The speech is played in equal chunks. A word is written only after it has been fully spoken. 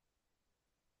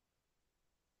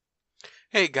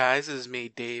Hey guys, this is me,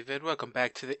 David. Welcome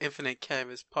back to the Infinite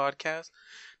Canvas podcast.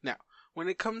 Now, when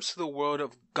it comes to the world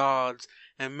of gods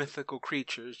and mythical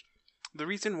creatures, the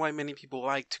reason why many people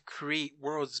like to create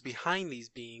worlds behind these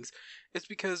beings is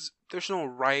because there's no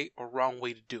right or wrong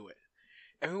way to do it.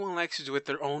 Everyone likes to do it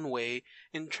their own way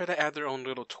and try to add their own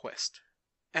little twist.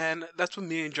 And that's what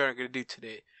me and John are going to do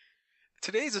today.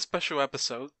 Today is a special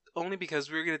episode only because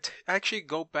we're going to actually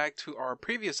go back to our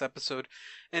previous episode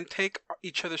and take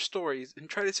each other's stories and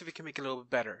try to see if we can make it a little bit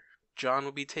better. John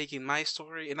will be taking my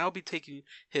story and I'll be taking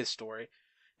his story.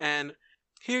 And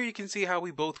here you can see how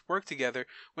we both work together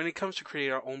when it comes to create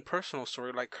our own personal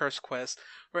story like Curse Quest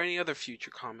or any other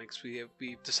future comics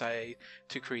we've decided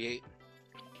to create.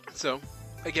 So,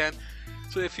 again,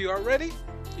 if you are ready,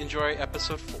 enjoy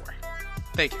episode 4.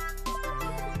 Thank you.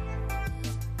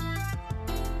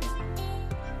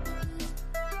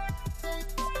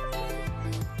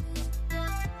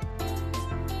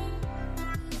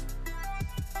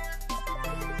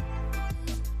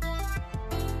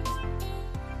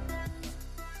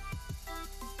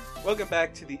 Welcome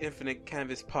back to the Infinite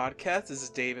Canvas podcast. This is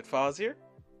David Foz here.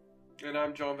 And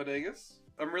I'm John Venegas.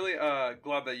 I'm really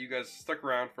glad that you guys stuck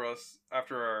around for us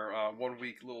after our 1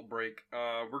 week little break.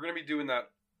 We're going to be doing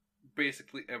that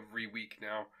basically every week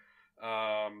now.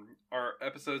 Our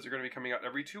episodes are going to be coming out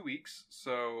every 2 weeks.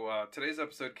 So today's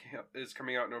episode is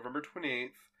coming out November 28th.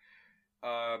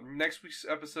 Next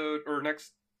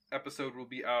episode will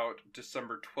be out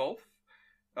December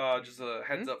 12th. Just a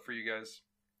heads up for you guys.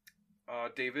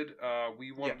 David,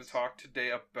 we wanted to talk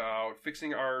today about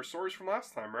fixing our stories from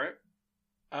last time,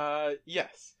 right?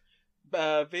 Yes.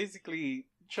 Basically,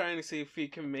 trying to see if we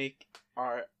can make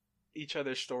each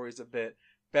other's stories a bit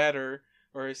better,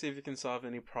 or see if we can solve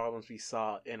any problems we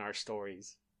saw in our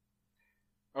stories,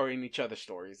 or in each other's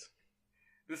stories.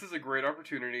 This is a great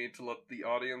opportunity to let the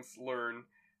audience learn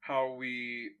how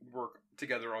we work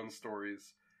together on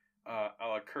stories. A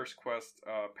la Curse Quest,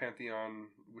 Pantheon,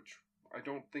 which I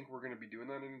don't think we're going to be doing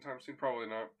that anytime soon. Probably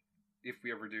not. If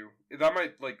we ever do. That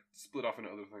might, split off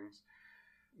into other things.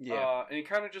 Yeah. And you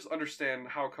kind of just understand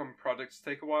how come projects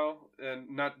take a while. And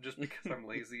not just because I'm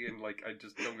lazy and, I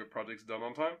just don't get projects done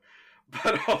on time.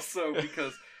 But also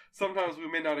because sometimes we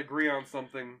may not agree on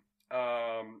something.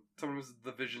 Sometimes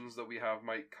the visions that we have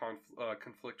might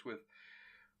conflict with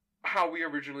how we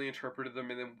originally interpreted them.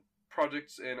 And then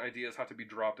projects and ideas have to be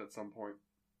dropped at some point.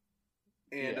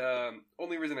 And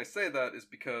only reason I say that is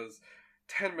because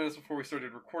 10 minutes before we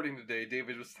started recording today,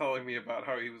 David was telling me about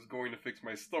how he was going to fix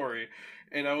my story,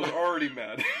 and I was already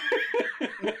mad.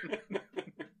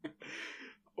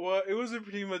 Well, it wasn't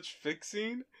pretty much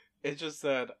fixing. It's just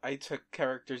that I took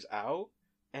characters out,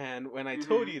 and when I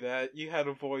told you that, you had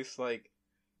a voice like,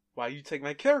 why you take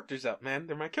my characters out, man?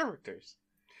 They're my characters.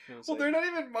 Well, they're not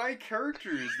even my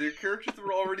characters. They're characters that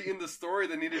were already in the story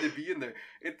that needed to be in there.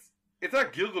 It's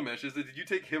not Gilgamesh, is it? Did you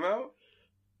take him out?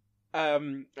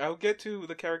 I'll get to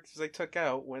the characters I took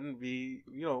out when we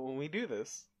do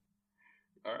this.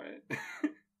 Alright.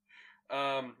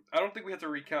 I don't think we have to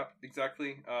recap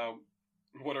exactly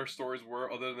what our stories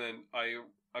were, other than I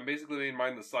basically made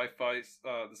mine the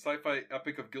sci-fi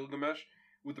epic of Gilgamesh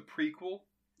with the prequel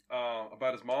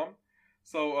about his mom.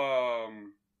 So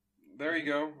there you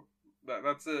go.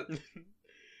 That's it.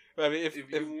 I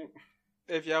mean,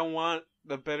 if y'all want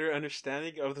the better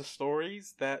understanding of the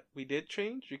stories that we did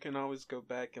change, you can always go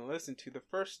back and listen to the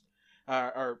first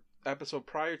our episode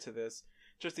prior to this,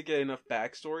 just to get enough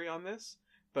backstory on this.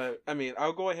 But I mean,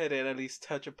 I'll go ahead and at least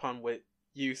touch upon what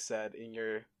you said in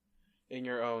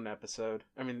your own episode.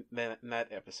 I mean, in that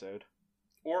episode.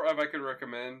 Or if I could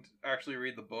recommend, actually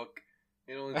read the book.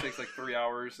 It only takes 3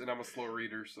 hours, and I'm a slow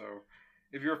reader, so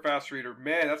if you're a fast reader,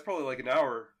 man, that's probably an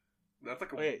hour. That's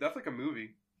like a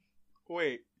movie.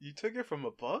 Wait, you took it from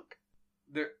a book?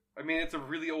 It's a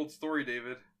really old story,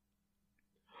 David.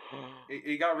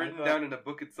 It got written down in a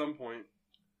book at some point.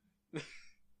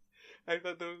 I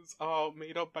thought that was all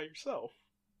made up by yourself.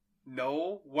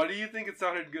 No, why do you think it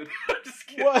sounded good? I'm just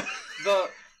kidding. What?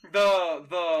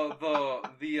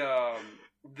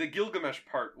 The Gilgamesh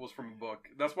part was from a book.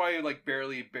 That's why I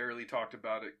barely talked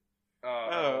about it.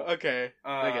 Okay.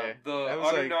 Okay. The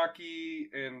Anunnaki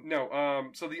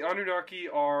so the Anunnaki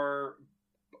are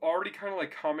already kind of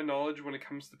common knowledge when it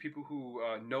comes to people who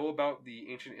know about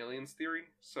the ancient aliens theory.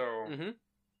 So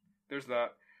there's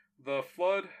that. The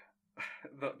flood,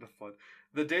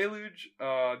 the deluge.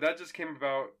 That just came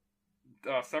about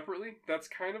separately. That's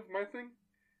kind of my thing.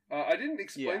 I didn't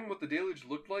explain what the deluge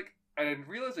looked like. I didn't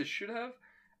realize I should have.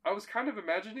 I was kind of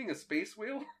imagining a space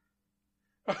whale.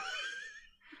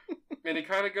 And it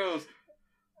kind of goes,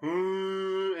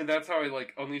 and and that's how it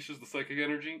like unleashes the psychic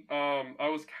energy. I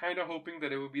was kind of hoping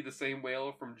that it would be the same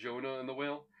whale from Jonah and the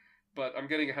Whale, but I'm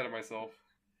getting ahead of myself.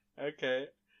 Okay.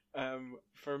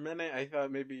 For a minute, I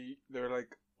thought maybe they were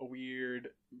like weird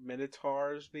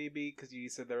minotaurs, maybe, because you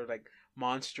said they were like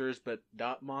monsters, but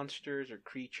not monsters, or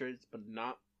creatures, but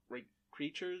not like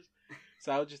creatures.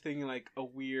 So I was just thinking like a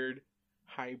weird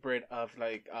hybrid of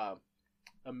like a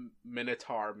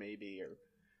minotaur, maybe, or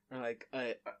like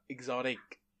a exotic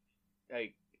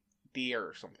like deer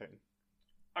or something.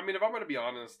 I mean, if I'm gonna be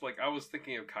honest, like I was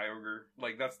thinking of Kyogre.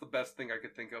 Like that's the best thing I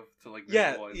could think of to like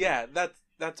visualize. Yeah,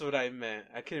 that's what I meant.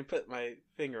 I couldn't put my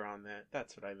finger on that.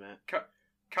 That's what I meant.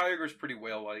 Kyogre's pretty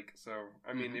whale-like, so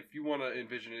I mean, if you want to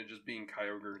envision it just being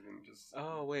Kyogre, then just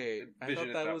wait, I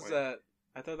thought that was way.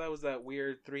 I thought that was that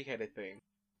weird three-headed thing.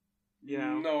 You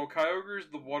know? No, Kyogre's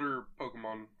the water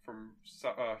Pokemon from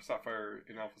Sapphire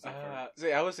and Alpha Sapphire.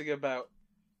 See, I was thinking about.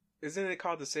 Isn't it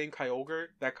called the same Kyogre?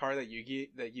 That card that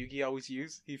Yugi always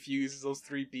used? He fuses those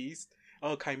three beasts.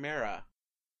 Oh, Chimera.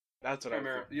 That's what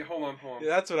Chimera. Yeah, hold on. Yeah,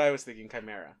 that's what I was thinking,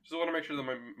 Chimera. Just want to make sure that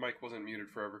my mic wasn't muted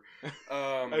forever.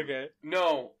 Okay.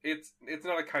 No, it's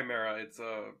not a Chimera. It's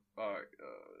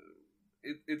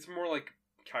it's more like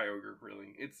Kyogre,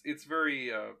 really. It's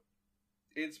very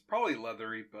it's probably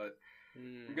leathery, but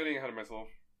I'm getting ahead of myself.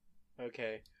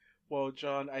 Okay. Well,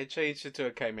 John, I changed it to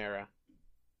a Chimera.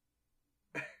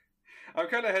 I'm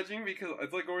kind of hedging because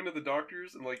it's like going to the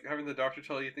doctors and like having the doctor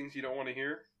tell you things you don't want to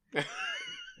hear.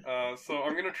 So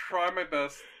I'm gonna try my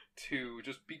best to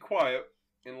just be quiet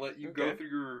and let you go through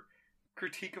your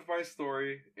critique of my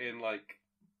story and like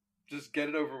just get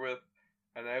it over with,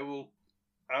 and I will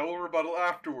rebuttal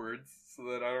afterwards so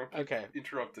that I don't keep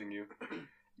interrupting you.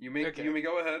 You may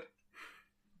go ahead.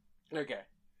 Okay.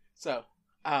 So,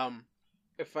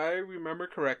 if I remember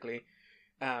correctly,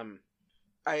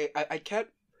 I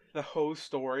kept the whole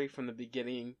story from the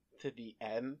beginning to the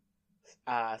end,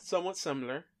 somewhat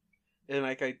similar. And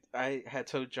like I had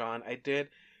told John, I did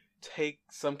take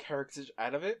some characters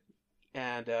out of it,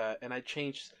 and I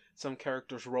changed some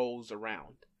characters' roles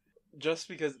around, just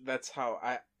because that's how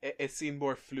it seemed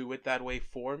more fluid that way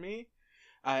for me.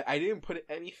 I didn't put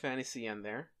any fantasy in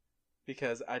there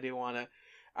because I didn't want to.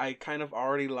 I kind of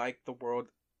already liked the world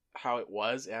how it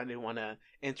was, and I didn't want to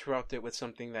interrupt it with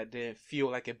something that didn't feel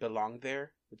like it belonged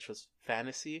there, which was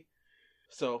fantasy.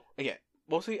 So again,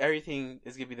 mostly everything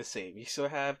is gonna be the same. You still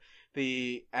have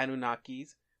the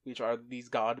Anunnakis, which are these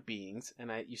god beings,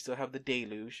 and you still have the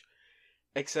deluge,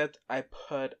 except I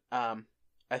put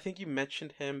I think you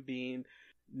mentioned him being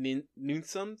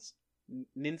Ninsum's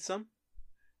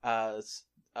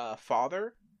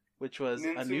father, which was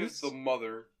Anus. The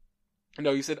mother.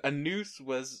 No, you said Anus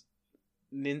was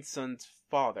Ninsum's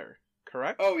father,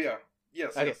 correct? Oh yeah,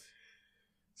 yes. Okay. Yes.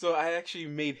 So I actually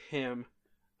made him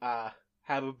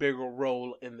have a bigger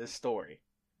role in this story.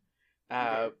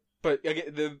 But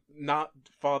again, the not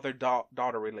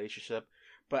father-daughter relationship,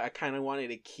 but I kind of wanted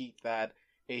to keep that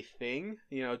a thing,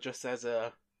 just as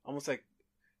a, almost like,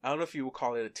 I don't know if you would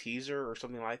call it a teaser or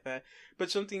something like that,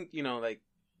 but something, like,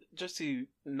 just to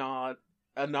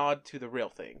a nod to the real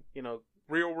thing.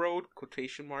 Real world,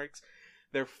 quotation marks,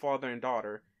 they're father and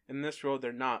daughter. In this world,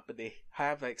 they're not, but they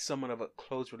have, like, somewhat of a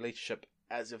close relationship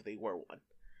as if they were one.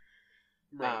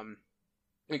 Right.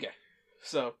 Okay,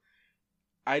 so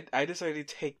I decided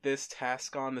to take this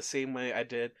task on the same way I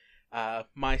did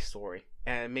my story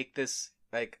and make this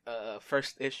like a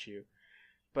first issue.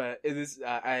 But it is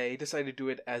I decided to do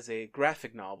it as a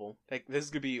graphic novel. Like, this is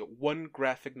gonna be one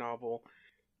graphic novel.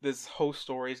 This whole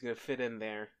story is gonna fit in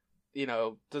there.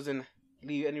 Doesn't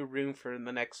leave any room for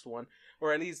the next one,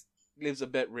 or at least leaves a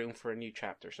bit room for a new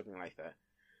chapter, or something like that.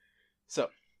 So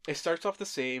it starts off the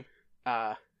same.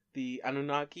 The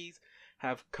Anunnakis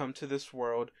have come to this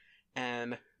world,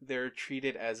 and they're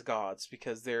treated as gods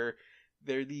because they're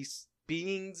these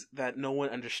beings that no one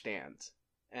understands.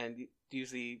 And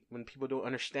usually when people don't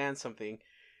understand something,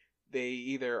 they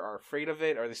either are afraid of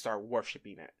it or they start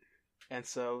worshipping it. And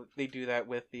so they do that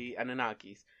with the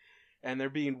Anunnakis, and they're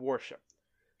being worshipped.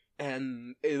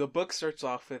 And the book starts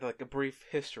off with like a brief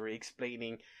history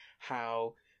explaining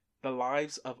how the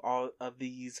lives of all of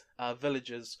these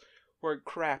villages were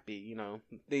crappy.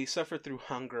 They suffered through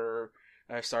hunger,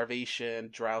 starvation,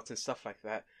 droughts, and stuff like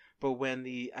that. But when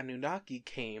the Anunnaki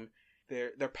came,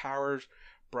 their powers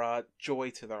brought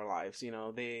joy to their lives.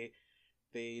 They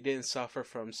didn't suffer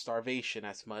from starvation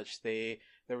as much. There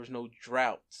was no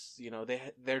droughts.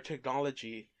 Their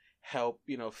technology helped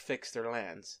fix their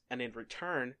lands, and in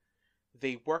return,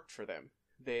 they worked for them.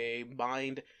 They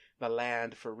mined the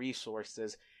land for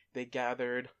resources. They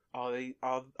gathered all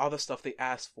the stuff they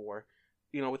asked for,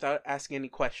 without asking any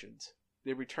questions.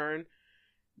 They return,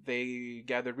 they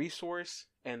gather resource,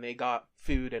 and they got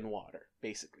food and water,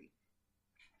 basically.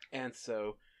 And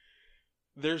so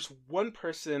there's one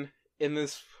person in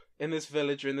this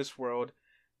village or in this world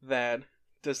that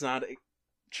does not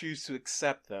choose to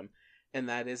accept them, and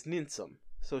that is Ninsum.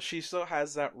 So she still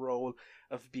has that role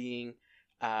of being,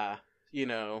 uh, you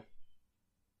know,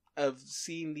 of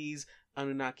seeing these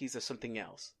Anunnakis as something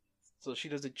else. So she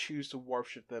doesn't choose to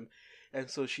worship them, and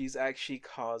so she's actually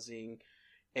causing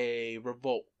a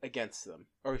revolt against them,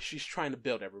 or she's trying to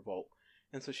build a revolt,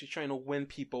 and so she's trying to win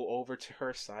people over to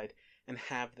her side and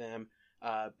have them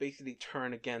basically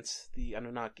turn against the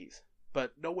Anunnakis.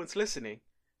 But no one's listening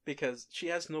because she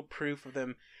has no proof of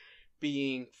them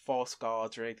being false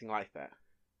gods or anything like that.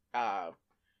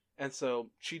 And so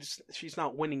she's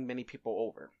not winning many people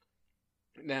over.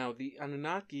 Now the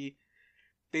Anunnaki,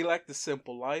 they like the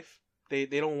simple life. They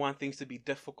don't want things to be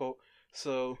difficult,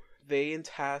 so they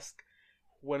task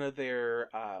one of their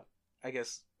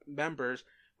members,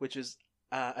 which is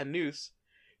Anus,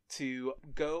 to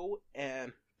go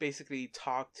and basically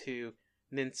talk to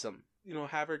Ninsum.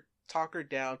 Have her talk her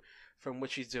down from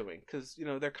what she's doing, because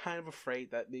they're kind of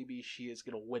afraid that maybe she is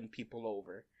going to win people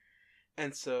over.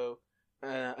 And so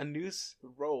Anus'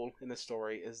 role in the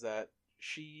story is that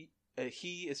he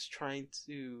is trying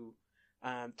to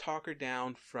talk her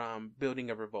down from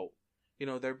building a revolt.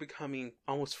 They're becoming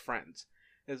almost friends.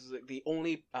 Is the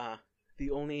only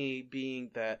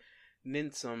being that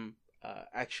Ninsum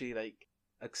actually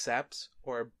accepts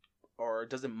or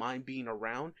doesn't mind being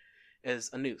around is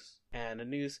Anus. And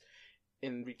Anus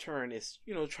in return is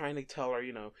trying to tell her,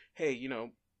 hey,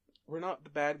 we're not the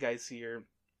bad guys here.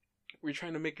 We're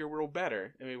trying to make your world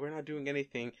better. I mean, we're not doing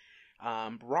anything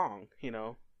wrong.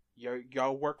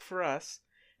 Y'all work for us,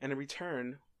 and in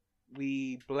return,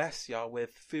 we bless y'all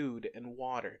with food and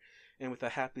water and with a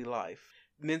happy life.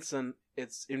 Ninsum,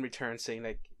 it's in return saying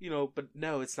but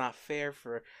no, it's not fair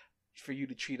for you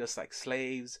to treat us like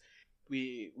slaves.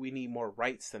 We need more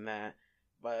rights than that.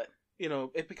 But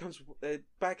it becomes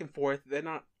back and forth. They're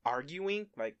not arguing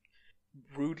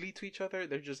rudely to each other.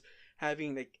 They're just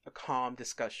having a calm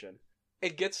discussion.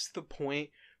 It gets to the point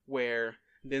where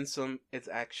Ninsum is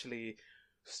actually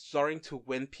starting to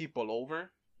win people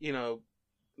over.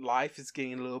 Life is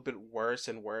getting a little bit worse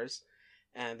and worse,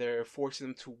 and they're forcing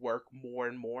them to work more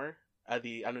and more.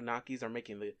 The Anunnakis are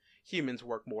making the humans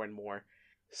work more and more.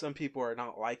 Some people are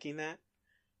not liking that,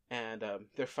 and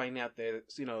they're finding out that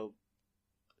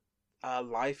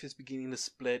life is beginning to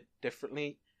split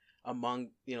differently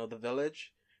among the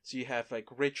village. So you have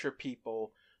richer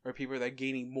people or people that are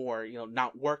gaining more,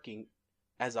 not working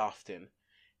as often,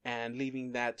 and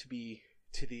leaving that to be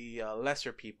to the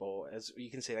lesser people, as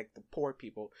you can say, the poor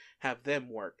people, have them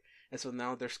work. And so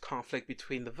now there's conflict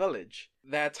between the village.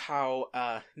 That's how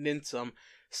Ninsum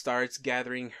starts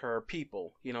gathering her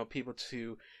people, people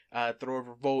to throw a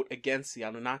revolt against the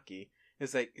Anunnaki.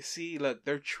 It's see, look,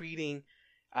 they're treating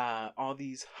all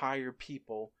these higher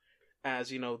people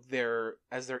as their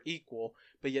equal,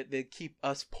 but yet they keep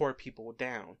us poor people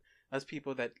down, us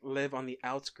people that live on the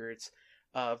outskirts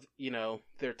of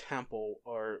their temple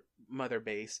or mother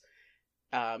base.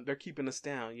 They're keeping us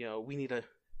down. We need to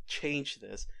change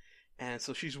this. And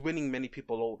so she's winning many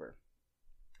people over,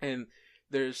 and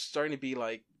there's starting to be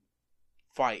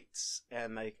fights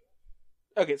and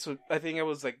okay, so I think it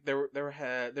was they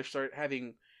start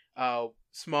having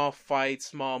small fights,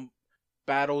 small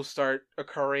battles start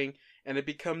occurring, and it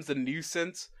becomes a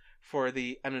nuisance for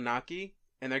the Anunnaki,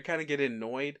 and they're kind of getting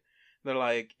annoyed.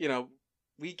 They're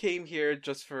we came here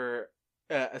just for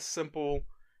a simple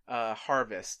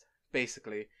harvest,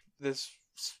 basically. This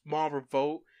small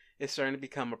revolt is starting to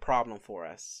become a problem for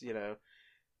us.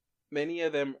 Many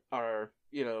of them are,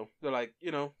 they're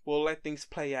we'll let things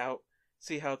play out,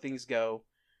 see how things go.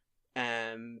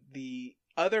 And the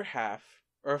other half,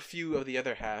 or a few of the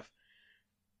other half,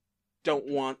 don't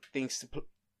want things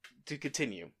to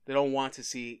continue. They don't want to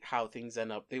see how things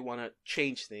end up. They want to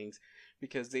change things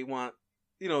because they want,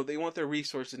 they want their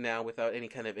resources now without any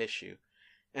kind of issue.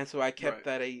 And so I kept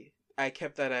that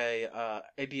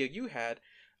idea you had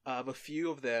of a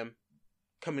few of them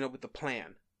coming up with a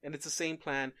plan, and it's the same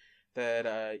plan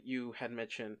that you had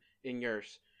mentioned in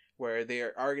yours, where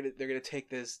they're gonna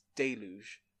take this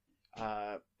deluge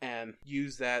and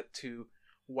use that to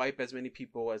wipe as many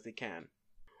people as they can.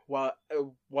 While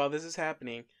this is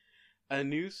happening,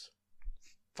 Anus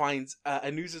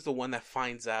is the one that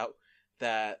finds out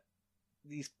that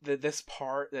this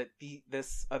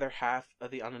other half of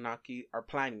the Anunnaki are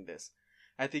planning this.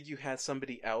 I think you had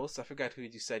somebody else, I forgot who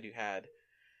you said you had,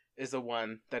 is the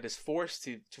one that is forced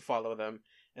to follow them,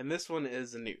 and this one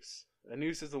is Anus.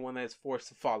 Anus is the one that's forced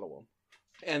to follow him,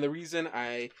 and the reason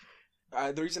I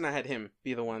had him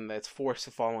be the one that's forced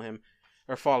to follow him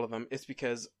or follow them is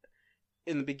because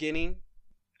in the beginning,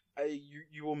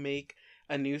 you will make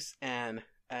Anus and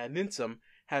Ninsum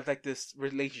have like this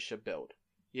relationship build,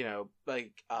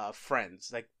 like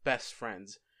friends, like best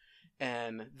friends,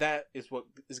 and that is what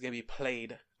is going to be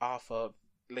played off of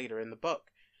later in the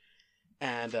book.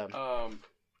 And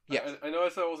yeah, I know I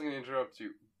said I wasn't going to interrupt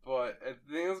you, but I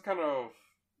think it's kind of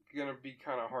going to be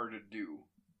kind of hard to do.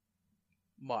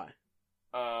 Why?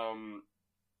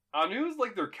 Anu's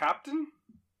like their captain.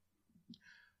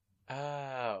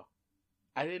 Oh,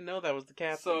 I didn't know that was the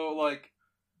captain. So like,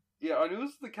 yeah,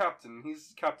 Anu's the captain.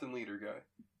 He's captain leader guy.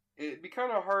 It'd be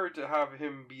kind of hard to have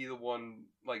him be the one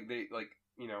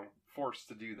forced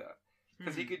to do that,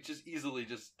 because he could just easily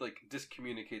just like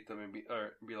discommunicate them and be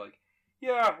like,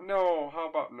 yeah, no, how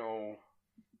about no?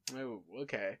 Oh,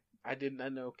 okay. I did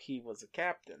not know he was a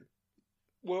captain.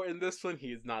 Well, in this one, he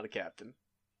is not a captain.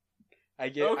 I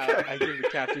give the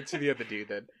captain to the other dude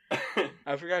then.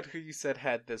 I forgot who you said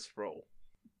had this role.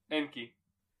 Enki.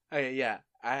 Okay, yeah.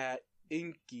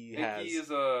 Enki has... Enki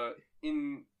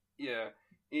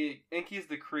is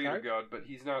the creator god, but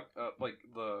he's not,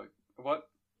 what?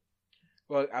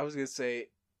 Well, I was gonna say,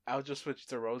 I'll just switch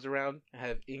the roles around and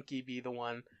have Enki be the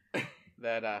one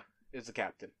that is the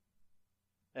captain.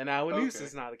 And now Anus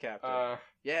is not a captain.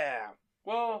 Yeah.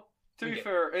 Well, to be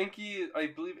fair, Enki, I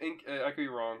believe I could be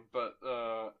wrong, but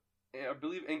I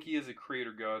believe Enki is a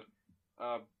creator god,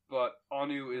 but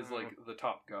Anu is like the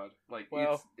top god. Like,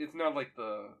 it's not like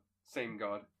the same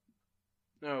god.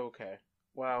 Oh, okay.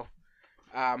 Well,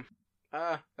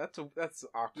 that's an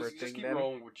awkward thing. Just keep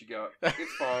rolling with what you got.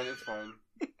 It's fine. It's fine.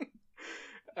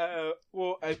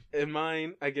 Well, in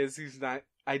mine, I guess he's not.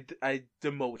 I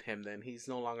demote him then. He's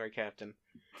no longer a captain.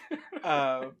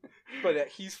 But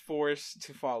he's forced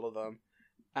to follow them,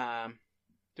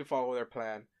 to follow their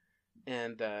plan.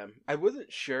 And I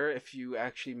wasn't sure if you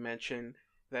actually mentioned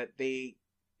that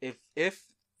if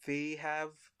they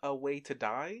have a way to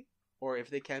die or if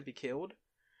they can't be killed.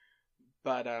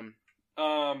 But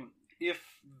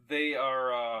if they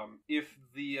are if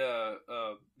the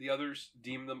others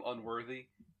deem them unworthy,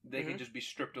 they can just be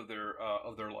stripped of their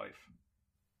life.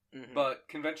 Mm-hmm. But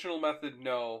conventional method,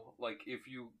 no. Like, if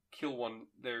you kill one,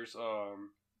 there's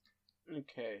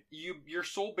okay. Your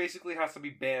soul basically has to be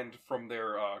banned from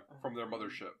their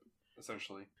mothership,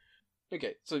 essentially.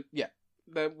 Okay, so yeah,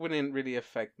 that wouldn't really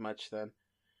affect much then.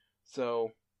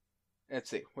 So let's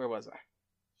see, where was I?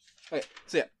 Okay,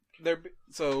 so yeah,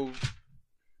 so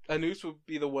Anus would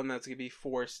be the one that's gonna be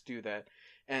forced to do that,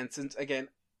 and since again,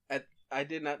 I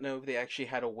did not know if they actually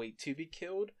had a way to be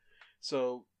killed,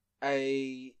 so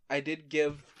I did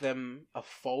give them a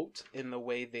fault in the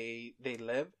way they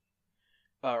live,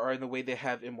 or in the way they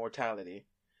have immortality.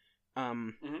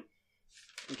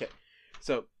 Okay,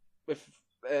 so if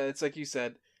it's like you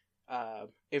said,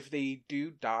 if they do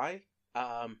die,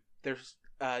 their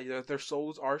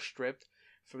souls are stripped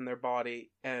from their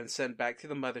body and sent back to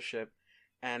the mothership,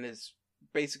 and is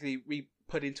basically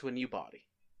put into a new body.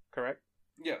 Correct?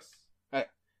 Yes. Okay.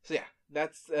 So yeah,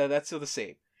 that's still the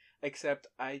same. Except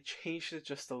I changed it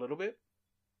just a little bit,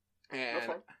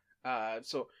 and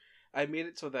so I made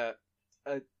it so that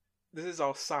this is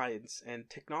all science and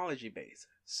technology based.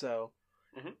 So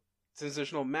since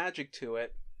there's no magic to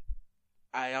it,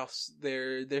 I also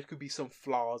there could be some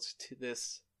flaws to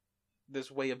this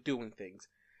way of doing things,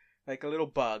 like a little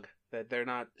bug that they're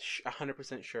not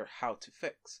 100% sure how to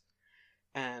fix.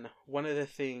 And one of the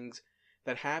things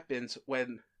that happens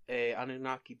when a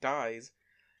Anunnaki dies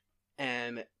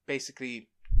and basically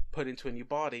put into a new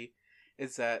body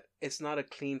is that it's not a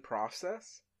clean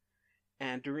process,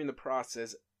 and during the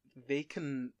process they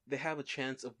have a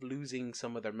chance of losing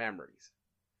some of their memories.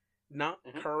 Not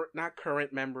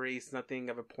current memories, nothing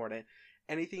of important.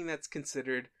 Anything that's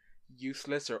considered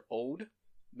useless or old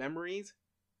memories,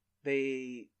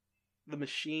 the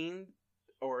machine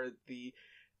or the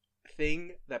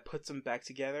thing that puts them back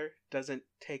together doesn't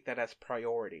take that as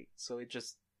priority, so it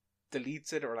just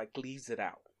deletes it or like leaves it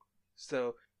out.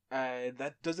 So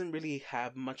that doesn't really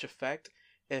have much effect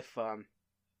if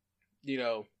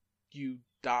you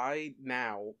die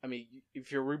now. I mean,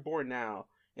 if you're reborn now,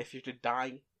 if you're to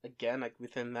die again like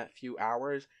within that few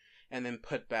hours and then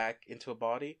put back into a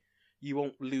body, you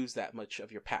won't lose that much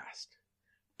of your past.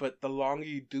 But the longer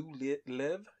you do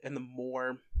live and the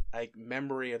more like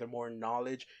memory or the more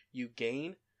knowledge you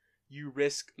gain, you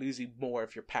risk losing more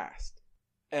of your past.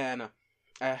 And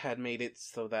I had made it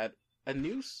so that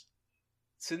Anus,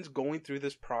 since going through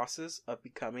this process of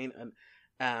becoming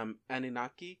an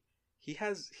Anunnaki, he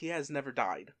has never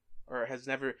died or has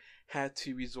never had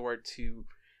to resort to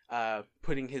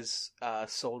putting his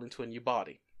soul into a new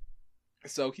body.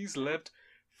 So he's lived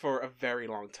for a very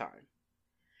long time.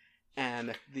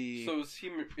 And So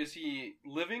is he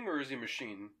living or is he a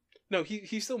machine? No,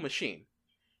 he's still a machine.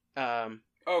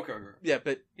 Okay. Yeah,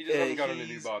 but he just hasn't gotten a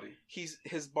new body.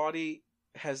 His body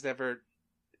has never,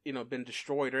 been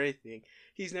destroyed or anything.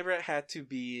 He's never had to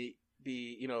be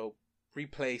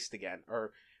replaced again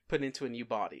or put into a new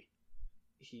body.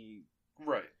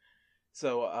 Right.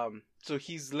 So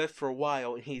he's lived for a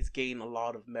while and he's gained a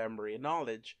lot of memory and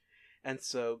knowledge, and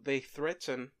so they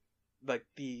threaten, like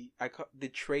the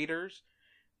traitors.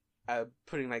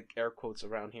 Putting like air quotes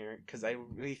around here because I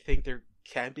really think they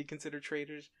can be considered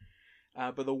traitors,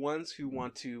 but the ones who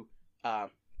want to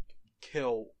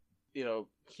kill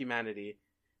humanity,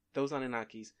 those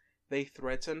Anunnakis, they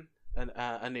threaten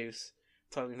Anus,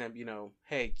 telling them,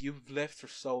 hey, you've lived for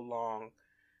so long,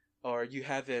 or you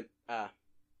haven't,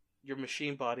 your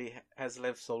machine body has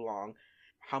lived so long.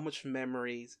 How much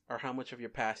memories or how much of your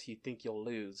past you think you'll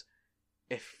lose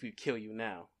if we kill you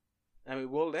now? I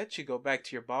mean, we'll let you go back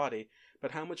to your body,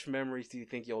 but how much memories do you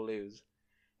think you'll lose?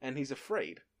 And he's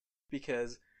afraid,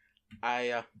 because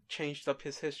I changed up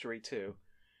his history too,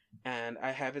 and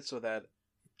I have it so that,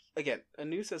 again,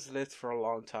 Anus has lived for a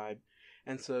long time,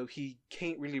 and so he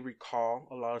can't really recall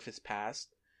a lot of his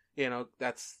past.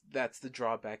 That's the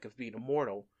drawback of being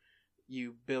immortal.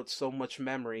 You build so much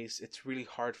memories, it's really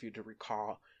hard for you to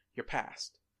recall your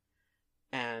past.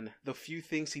 And the few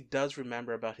things he does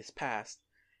remember about his past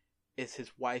is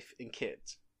his wife and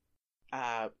kids.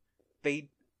 They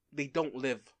don't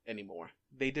live anymore.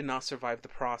 They did not survive the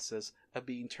process of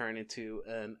being turned into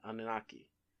an Anunnaki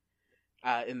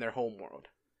in their homeworld.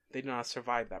 They did not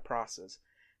survive that process.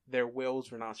 Their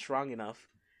wills were not strong enough,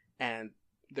 and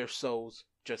their souls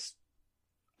just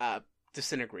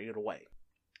disintegrated away.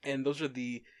 And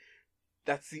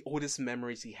that's the oldest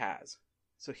memories he has.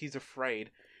 So he's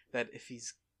afraid that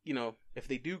if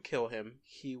they do kill him,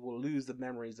 he will lose the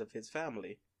memories of his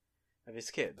family, of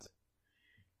his kids.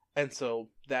 And so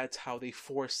that's how they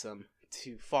force them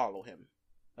to follow him,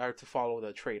 or to follow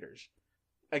the traitors.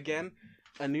 Again,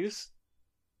 Anus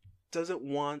doesn't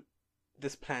want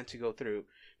this plan to go through,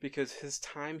 because his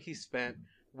time he spent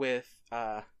with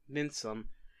Ninsum,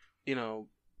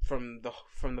 from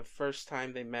the first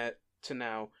time they met to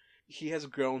now, he has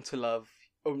grown to love,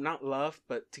 or not love,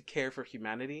 but to care for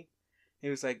humanity. He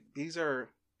was like, these are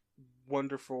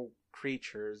wonderful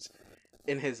creatures.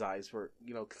 In his eyes, were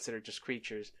considered just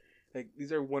creatures. Like,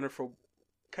 these are wonderful,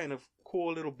 kind of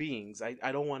cool little beings.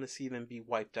 I don't want to see them be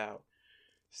wiped out.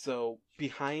 So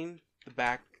behind the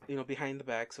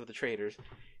backs of the traitors,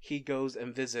 he goes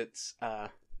and visits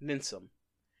Ninsum,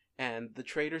 and the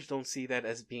traitors don't see that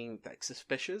as being like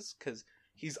suspicious, because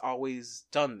he's always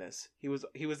done this. He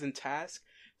was in task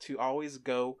to always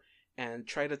go and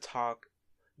try to talk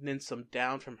Ninsum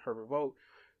down from her revolt,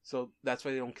 so that's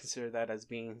why they don't consider that as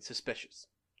being suspicious.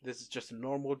 This is just a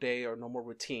normal day or normal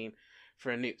routine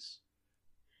for Anus.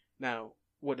 Now,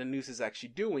 what Anus is actually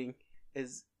doing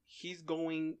is he's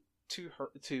going to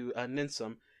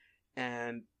Ninsum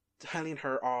and telling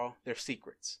her all their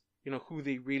secrets. Who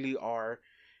they really are,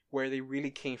 where they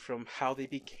really came from, how they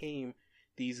became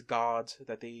these gods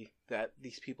that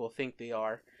these people think they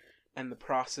are, and the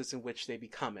process in which they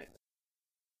become it.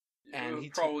 And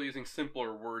he's probably using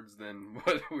simpler words than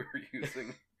what we were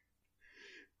using.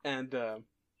 And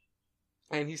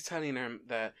he's telling them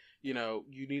that you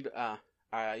need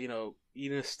you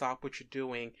need to stop what you're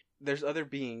doing. There's other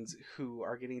beings who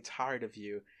are getting tired of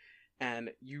you,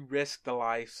 and you risk the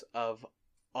lives of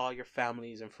all your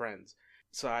families and friends.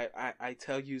 So I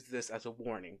tell you this as a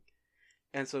warning.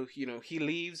 And so he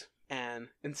leaves, and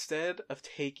instead of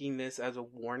taking this as a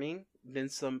warning,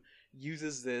 Ninsum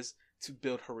uses this to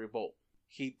build her revolt.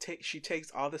 She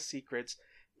takes all the secrets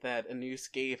that Anus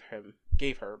gave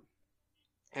her,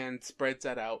 and spreads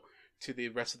that out to the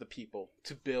rest of the people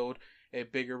to build a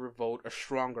bigger revolt, a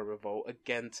stronger revolt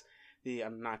against the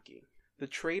Anunnaki. The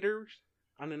traitors,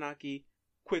 Anunnaki,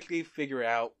 quickly figure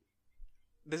out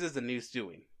this is Anus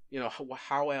doing.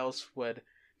 How else would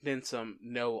Ninsum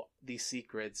know these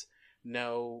secrets,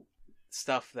 know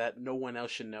stuff that no one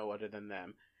else should know other than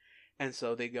them? And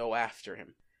so they go after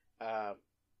him.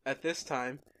 At this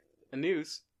time,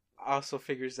 Anus also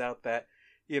figures out that,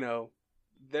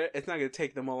 it's not going to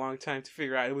take them a long time to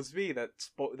figure out it was me that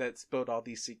spilled all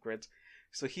these secrets.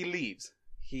 So he leaves.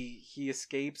 He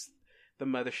escapes the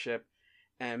mothership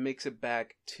and makes it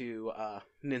back to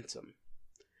Ninsum.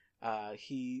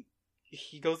 He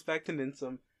goes back to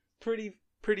Ninsum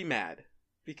pretty mad,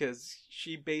 because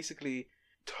she basically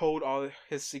told all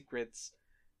his secrets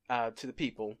to the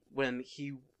people when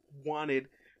he wanted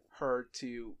her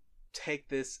to take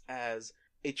this as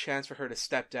a chance for her to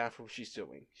step down from what she's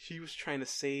doing. She was trying to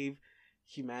save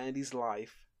humanity's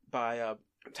life by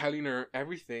telling her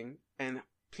everything and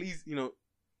please,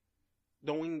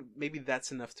 knowing maybe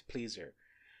that's enough to please her.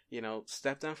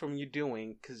 Step down from what you're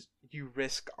doing because you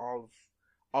risk all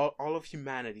of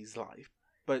humanity's life.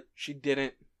 But she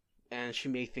didn't, and she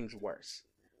made things worse.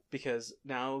 Because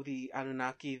now the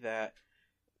Anunnaki that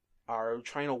are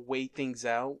trying to wait things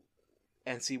out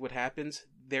and see what happens,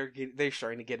 they're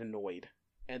starting to get annoyed.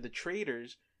 And the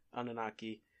traders,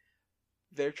 Anunnaki,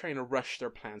 they're trying to rush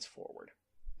their plans forward.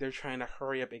 They're trying to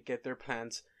hurry up and get their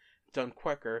plans done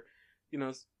quicker,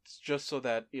 just so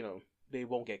that, they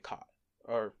won't get caught.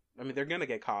 Or, they're gonna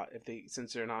get caught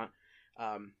since they're not,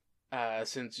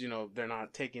 they're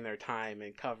not taking their time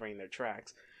and covering their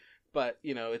tracks. But,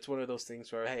 it's one of those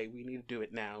things where, hey, we need to do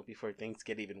it now before things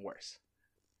get even worse.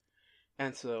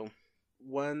 And so,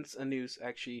 once Anus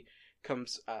actually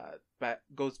goes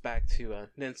back to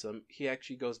Ninsum, he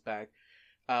actually goes back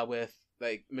with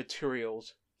like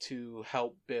materials to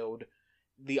help build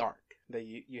the ark that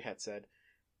you had said,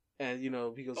 and he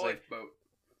goes a lifeboat.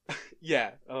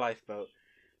 Yeah, a lifeboat.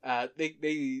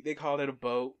 They called it a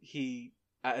boat.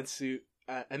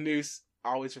 Anus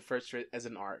always refers to it as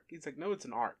an ark. He's like, no, it's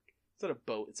an ark. It's not a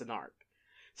boat. It's an ark.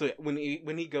 So when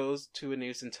he goes to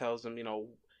Anus and tells him,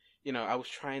 I was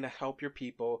trying to help your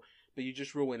people, but you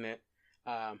just ruined it.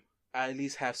 I at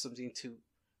least have something to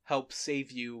help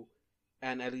save you,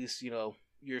 and at least your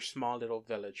small little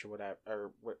village or whatever,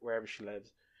 or wherever she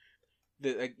lives.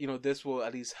 This will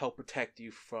at least help protect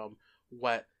you from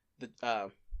what the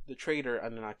trader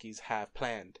Anunnakis have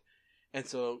planned. And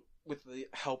so, with the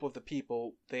help of the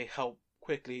people, they help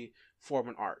quickly form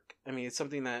an ark. It's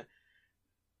something that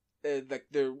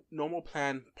their normal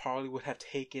plan probably would have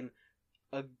taken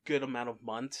a good amount of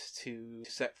months to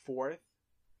set forth.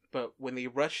 But when they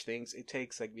rush things, it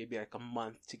takes maybe a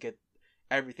month to get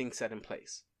everything set in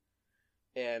place.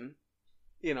 And,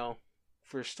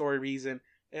 for story reason,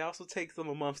 it also takes them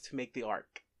a month to make the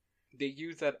ark. They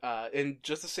use that in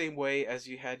just the same way as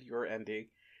you had your ending.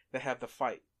 They have the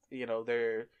fight.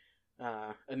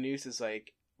 Anus is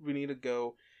like, we need to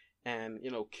go and,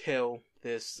 kill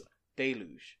this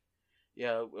deluge.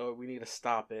 We need to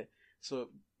stop it. So,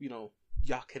 y'all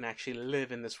can actually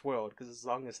live in this world. Because as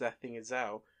long as that thing is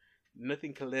out,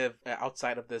 nothing can live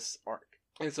outside of this ark.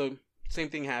 And so, same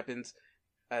thing happens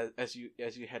as you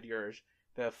had yours.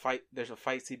 There's a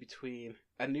fight scene between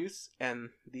Anus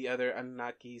and the other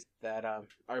Anunnakis that are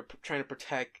trying to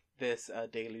protect this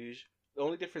deluge. The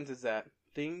only difference is that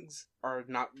things are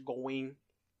not going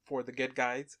for the good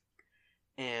guys,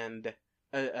 and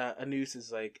Anus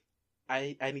is like,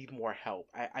 I need more help.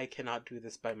 I cannot do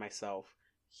this by myself.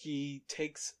 I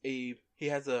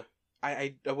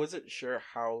wasn't sure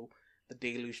how the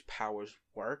deluge powers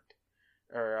worked,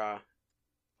 or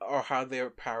how their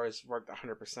powers worked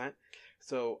 100%.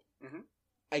 So,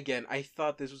 Again, I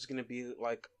thought this was going to be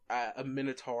like a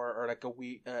minotaur or like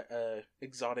a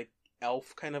exotic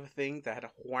elf kind of a thing that had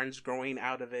horns growing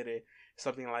out of it, or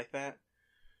something like that.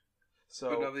 So,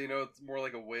 but now that it's more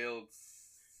like a whale,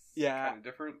 it's kind of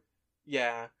different.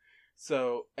 Yeah.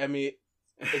 So,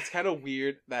 it's kind of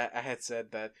weird that I had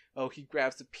said that, he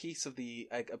grabs a piece of the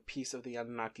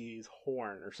Anunnaki's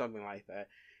horn or something like that.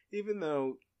 Even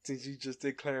though, since you just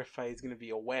did clarify it's going to be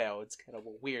a whale, it's kind of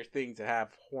a weird thing to have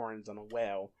horns on a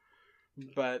whale.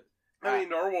 But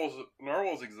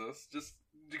narwhals exist. Just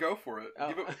go for it.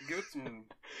 Give it some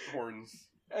horns.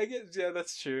 I guess, yeah,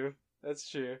 that's true. That's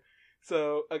true.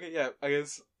 So, okay, yeah, I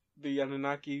guess the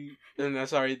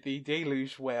the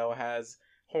deluge whale has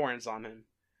horns on him.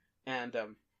 And,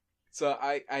 so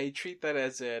I treat that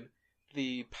as in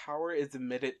the power is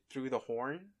emitted through the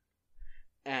horn,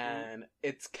 and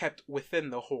it's kept within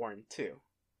the horn, too.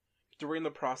 During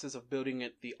the process of building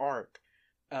the ark,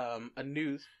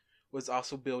 Anus was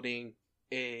also building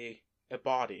a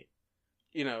body.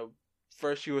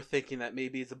 First you were thinking that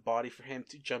maybe it's a body for him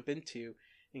to jump into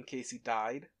in case he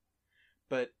died,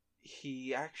 but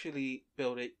he actually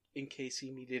built it in case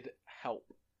he needed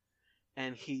help.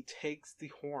 And he takes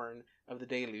the horn of the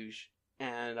deluge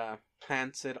and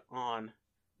plants it on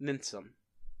Ninsum,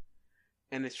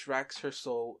 and extracts her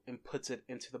soul and puts it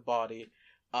into the body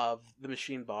of the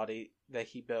machine body that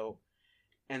he built.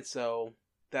 And so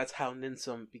that's how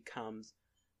Ninsum becomes,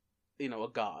 a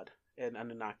god, an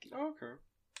Anunnaki. Oh, okay.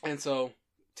 And so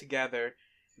together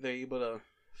they're able to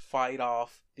fight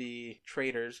off the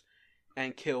traitors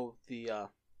and kill the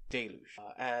deluge.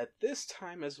 At this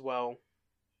time as well,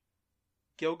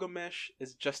 Gilgamesh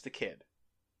is just a kid.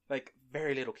 Like,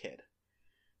 very little kid.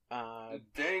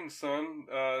 Dang, son.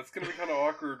 It's gonna be kind of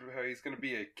awkward how he's gonna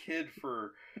be a kid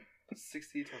for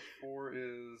 60 times 4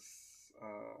 is...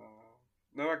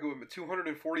 no, not good, but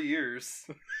 240 years.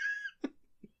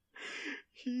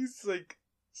 He's like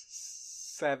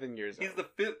 7 years old.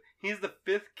 He's the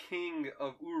fifth king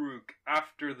of Uruk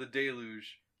after the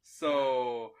deluge.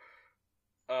 So,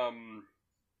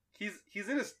 he's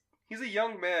a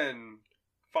young man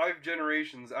 5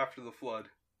 generations after the flood.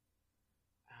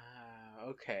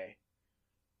 Okay.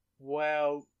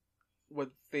 Well,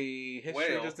 what the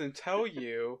history doesn't tell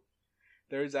you,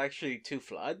 there's actually 2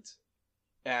 floods,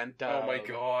 and oh my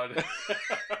god.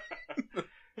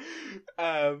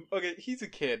 Okay, he's a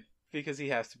kid because he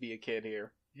has to be a kid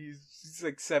here. He's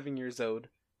like 7 years old,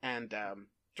 and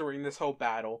during this whole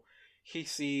battle, he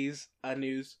sees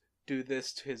Anus do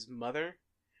this to his mother,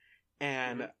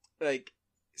 and like,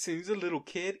 since he's a little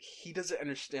kid, he doesn't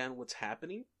understand what's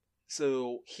happening,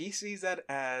 so he sees that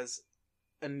as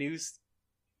Anus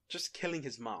just killing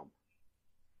his mom.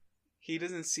 He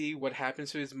doesn't see what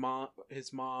happens to his mom.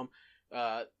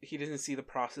 He doesn't see the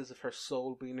process of her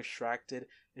soul being extracted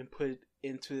and put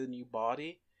into a new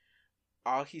body.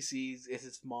 All he sees is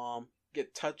his mom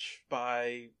get touched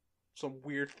by some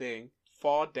weird thing,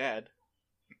 fall dead,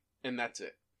 and that's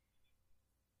it.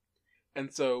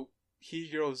 And so he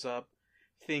grows up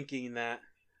thinking that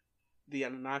the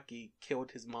Anunnaki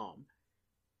killed his mom.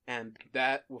 And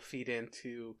that will feed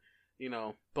into,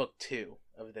 book 2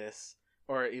 of this.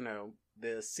 Or,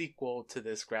 the sequel to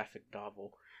this graphic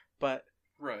novel. But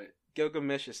right.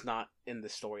 Gilgamesh is not in the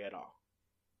story at all.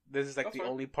 This is like the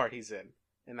only part he's in.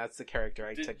 And that's the character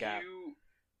I took out.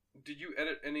 Did you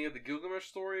edit any of the Gilgamesh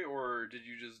story, or did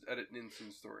you just edit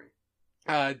Ninsun's story?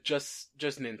 Just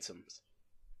Ninsun's.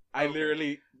 I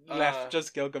literally left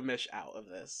just Gilgamesh out of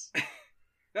this.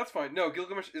 That's fine. No,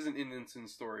 Gilgamesh isn't in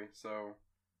Ninsun's story, so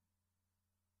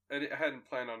I hadn't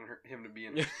planned on him to be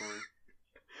in the story.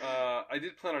 I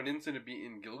did plan on Ninsun to be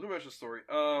in Gilgamesh's story.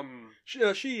 She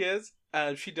is.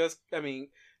 She does. I mean,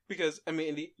 because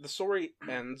the story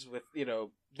ends with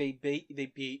they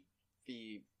beat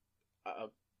the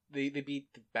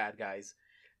bad guys,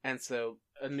 and so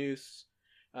Anus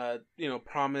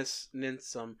promised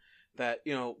Ninsum that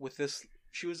with this,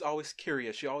 she was always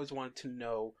curious. She always wanted to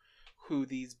know who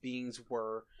these beings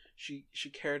were. She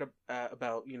cared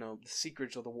about the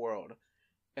secrets of the world,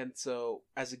 and so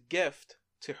as a gift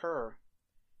to her,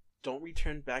 don't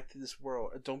return back to this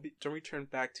world. Don't return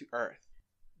back to Earth.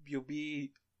 You'll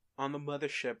be on the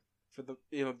mothership for the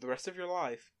rest of your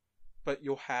life, but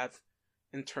you'll have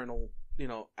internal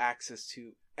access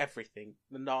to everything,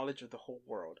 the knowledge of the whole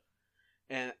world.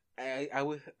 And I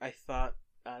thought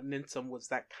Ninsum was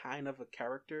that kind of a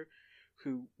character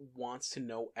who wants to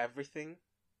know everything,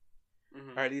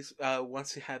 or at least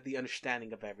wants to have the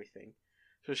understanding of everything.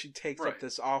 So she takes up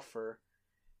this offer,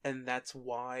 and that's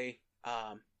why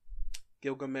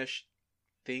Gilgamesh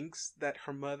thinks that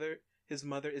his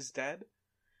mother is dead,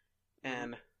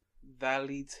 and that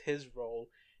leads his role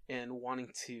in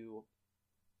wanting to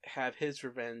have his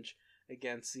revenge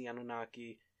against the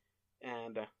Anunnaki,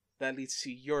 and that leads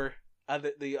to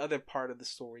the other part of the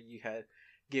story you had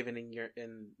given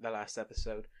in the last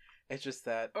episode. It's just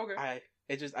that I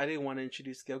didn't want to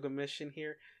introduce Gilgamesh in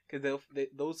here because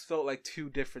those felt like 2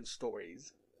 different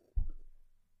stories.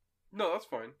 No, that's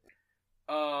fine.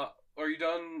 Are you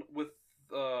done with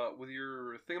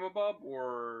your thingamabob,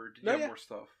 or did you have more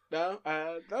stuff? No,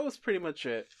 that was pretty much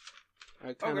it.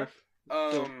 I kind of.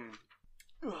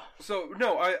 So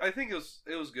no, I think it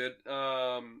was good.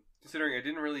 Considering I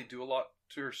didn't really do a lot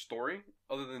to her story,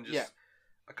 other than just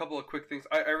a couple of quick things.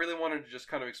 I really wanted to just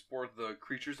kind of explore the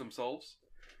creatures themselves.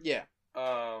 Yeah.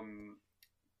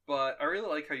 But I really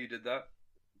like how you did that.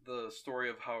 The story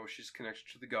of how she's connected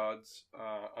to the gods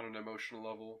on an emotional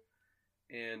level,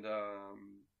 and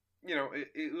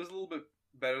it was a little bit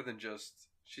better than just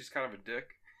she's kind of a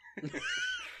dick.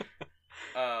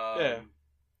 Yeah.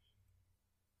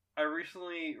 I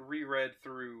recently reread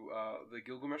through the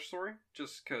Gilgamesh story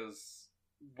just because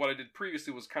what I did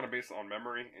previously was kind of based on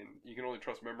memory, and you can only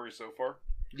trust memory so far.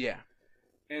 Yeah.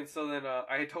 And so then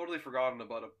I had totally forgotten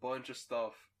about a bunch of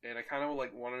stuff, and I kind of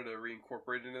wanted to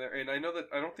reincorporate it into there. And I know that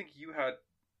I don't think you had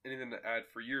anything to add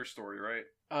for your story, right?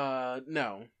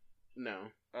 No.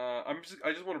 I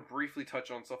just want to briefly touch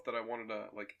on stuff that I wanted to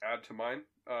add to mine.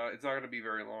 It's not going to be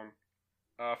very long.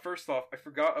 First off, I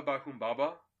forgot about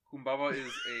Humbaba. Humbaba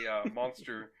is a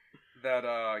monster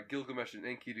that Gilgamesh and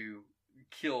Enkidu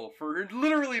kill for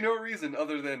literally no reason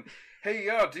other than, hey,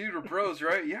 yeah, dude, we're bros,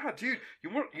 right? Yeah, dude, you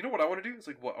know what I want to do? It's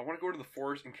like, what? I want to go to the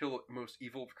forest and kill the most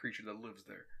evil creature that lives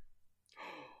there.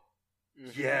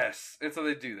 Yes! And so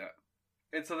they do that.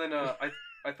 And so then I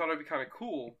thought it'd be kind of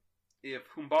cool if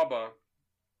Humbaba,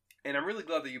 and I'm really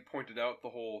glad that you pointed out the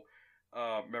whole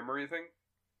memory thing,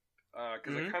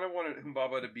 because I kind of wanted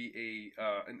Humbaba to be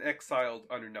an exiled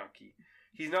Anunnaki.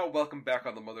 He's not welcome back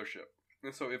on the mothership,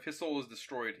 and so if his soul is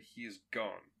destroyed, he is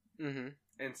gone. Mm-hmm.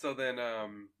 And so then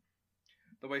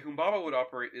the way Humbaba would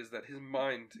operate is that his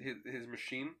mind, his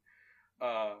machine,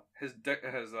 has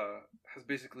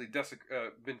basically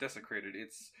been desecrated.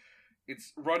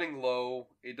 It's running low.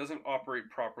 It doesn't operate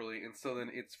properly, and so then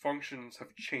its functions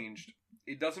have changed.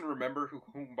 It doesn't remember who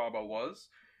Humbaba was,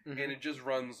 and it just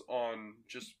runs on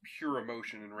just pure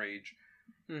emotion and rage.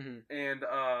 Mm-hmm. And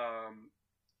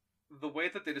the way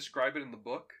that they describe it in the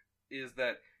book is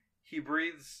that he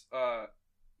breathes.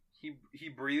 He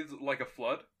breathes like a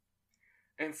flood.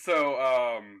 And so,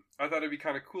 I thought it'd be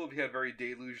kind of cool if he had very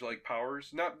deluge-like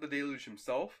powers. Not the deluge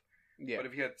himself, but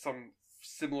if he had some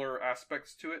similar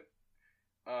aspects to it.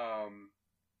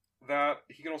 That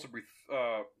he can also breathe.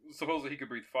 Supposedly he could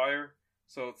breathe fire.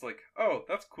 So it's like, oh,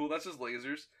 that's cool. That's just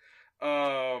lasers.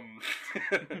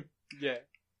 Yeah.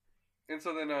 And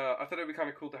so then I thought it'd be kind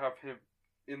of cool to have him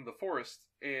in the forest,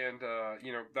 and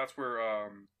that's where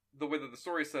the way that the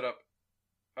story is set up.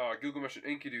 Gilgamesh and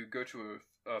Enkidu go to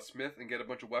a smith and get a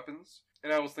bunch of weapons.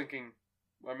 And I was thinking,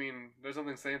 I mean, there's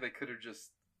something saying they could have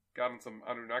just gotten some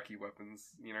Anunnaki weapons.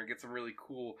 Get some really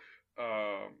cool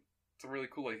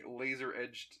like laser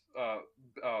edged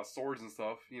swords and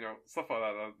stuff. Stuff like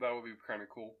that. That would be kind of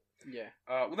cool. Yeah.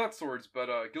 Well, not swords,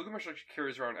 but Gilgamesh actually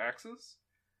carries around axes.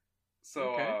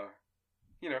 So, okay.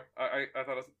 I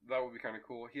thought that would be kind of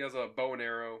cool. He has a bow and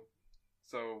arrow.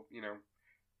 So,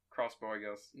 crossbow, I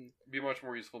guess. Be much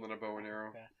more useful than a bow and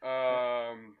arrow.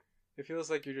 Okay. It feels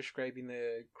like you're describing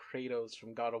the Kratos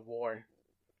from God of War.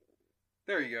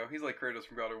 There you go. He's like Kratos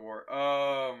from God of War.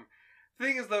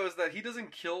 Thing is, though, is that he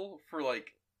doesn't kill for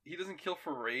rage.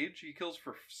 He kills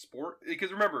for sport.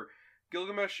 Because remember,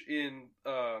 Gilgamesh he's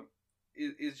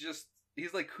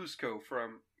like Cusco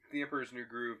from The Emperor's New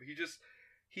Groove. He just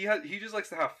likes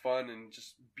to have fun and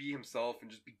just be himself and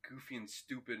just be goofy and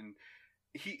stupid, and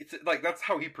it's like that's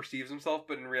how he perceives himself,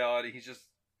 but in reality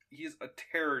he is a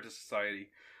terror to society.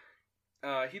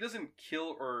 He doesn't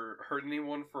kill or hurt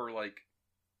anyone for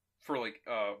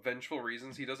vengeful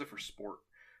reasons. He does it for sport.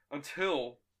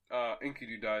 Until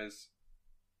Enkidu dies.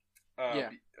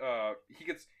 He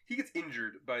gets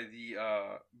injured by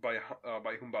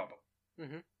Humbaba.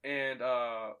 Mm-hmm. And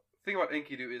thing about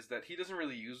Enkidu is that he doesn't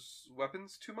really use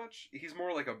weapons too much. He's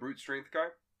more like a brute strength guy.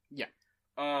 Yeah.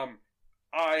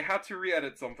 I had to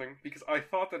re-edit something because I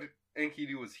thought that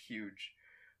Enkidu was huge,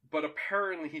 but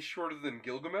apparently he's shorter than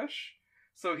Gilgamesh,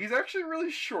 so he's actually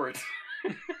really short.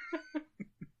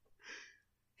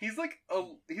 He's like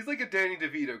a Danny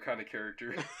DeVito kind of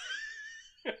character.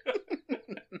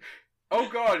 Oh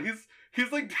God,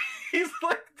 he's like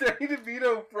Danny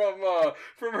DeVito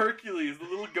from Hercules, the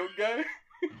little goat guy.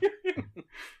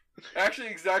 Actually,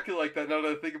 exactly like that. Now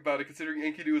that I think about it, considering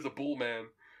Enkidu is a bull man.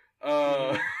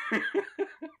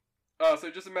 So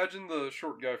just imagine the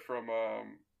short guy from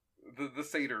the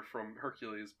satyr from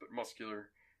Hercules, but muscular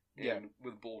and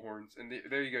with bull horns. And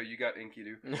there you go, you got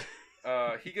Enkidu.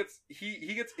 He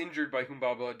gets injured by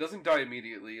Humbaba. Doesn't die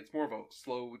immediately. It's more of a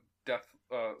slow death,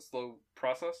 slow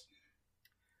process,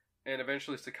 and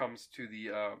eventually succumbs to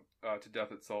to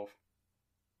death itself.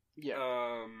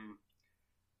 Yeah.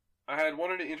 I had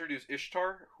wanted to introduce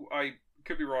Ishtar, who I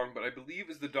could be wrong, but I believe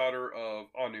is the daughter of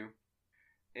Anu.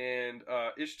 And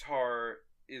Ishtar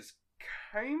is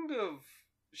kind of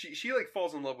she like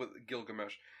falls in love with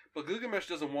Gilgamesh, but Gilgamesh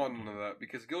doesn't want none of that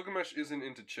because Gilgamesh isn't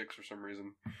into chicks for some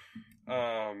reason.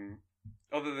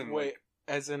 Other than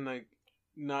as in like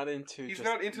not into. He's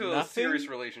not into nothing? A serious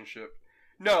relationship.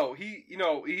 No, he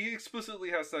explicitly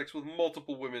has sex with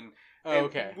multiple women. Oh,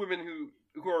 okay. Women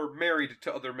who are married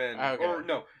to other men. Okay. Or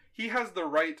no, he has the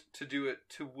right to do it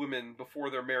to women before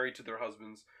they're married to their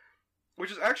husbands.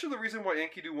 Which is actually the reason why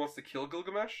Enkidu wants to kill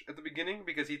Gilgamesh at the beginning,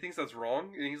 because he thinks that's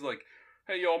wrong, and he's like,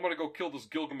 "Hey, yo, I'm gonna go kill this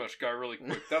Gilgamesh guy really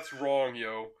quick. That's wrong,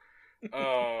 yo."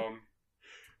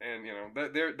 And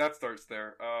that starts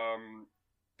there.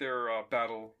 Their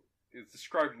battle is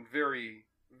described in very,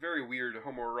 very weird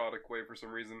homoerotic way for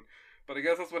some reason, but I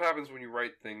guess that's what happens when you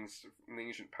write things in the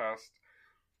ancient past.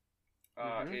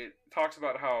 It talks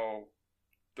about how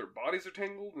their bodies are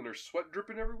tangled and there's sweat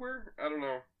dripping everywhere. I don't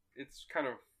know. It's kind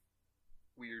of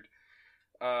weird.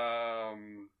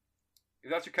 If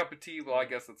that's your cup of tea, well, I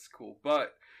guess that's cool.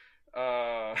 But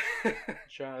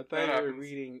Sean, I thought you were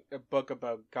reading a book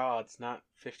about gods, not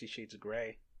 50 Shades of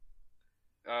Grey.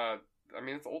 I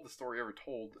mean, it's the oldest story ever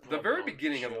told. The very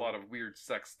beginning has a lot of weird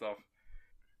sex stuff.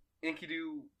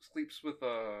 Enkidu sleeps with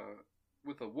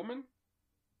a woman,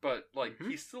 but like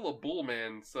he's still a bull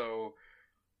man, so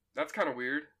that's kind of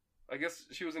weird. I guess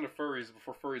she was into furries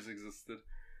before furries existed.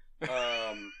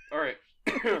 All right.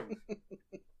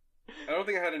 I don't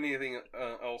think I had anything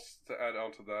else to add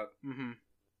on to that. Mm-hmm.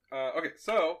 Okay,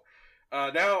 so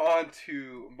now on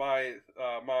to my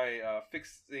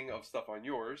fixing of stuff on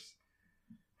yours.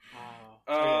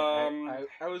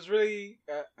 I was really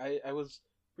I was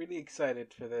really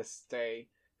excited for this day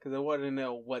because I wanted to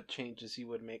know what changes you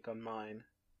would make on mine.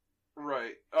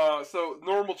 Right. So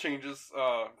normal changes.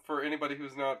 For anybody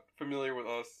who's not familiar with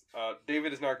us,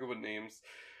 David is not good with names.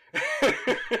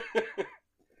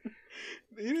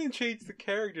 You didn't change the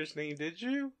character's name, did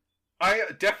you? I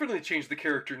definitely changed the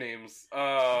character names.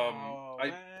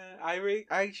 Man. I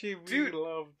actually really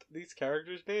loved these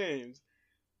characters' names.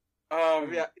 I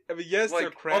mean, yes, like,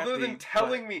 they're crappy. Other than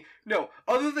telling me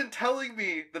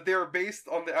that they are based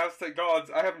on the Aztec gods,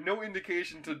 I have no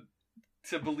indication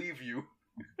to believe you.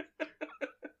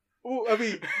 Well, I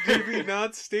mean, did we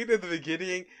not state at the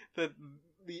beginning that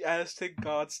the Aztec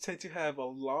gods tend to have a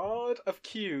lot of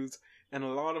Q's and a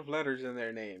lot of letters in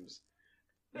their names?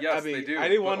 Yes, I mean, they do. I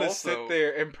didn't want to sit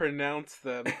there and pronounce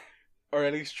them, or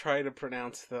at least try to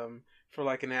pronounce them for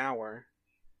like an hour.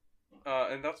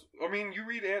 And that's, I mean, you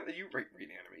read anime.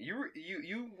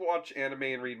 You watch anime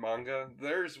and read manga.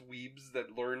 There's weebs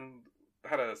that learn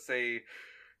how to say,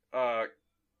 Tokudashi,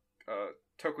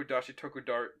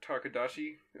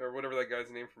 or whatever that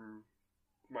guy's name from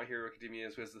My Hero Academia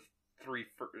is, who has the three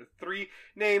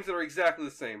names that are exactly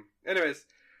the same. Anyways,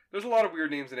 there's a lot of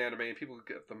weird names in anime, and people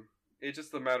get them. It's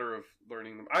just a matter of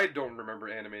learning them. I don't remember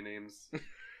anime names,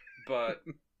 but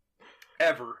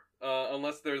ever,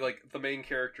 unless they're like the main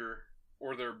character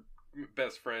or their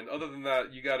best friend. Other than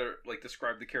that, you gotta like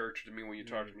describe the character to me when you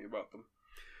talk to me about them.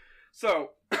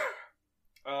 So,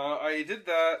 I did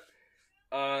that.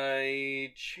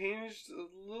 I changed a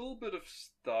little bit of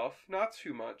stuff, not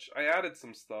too much. I added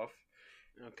some stuff.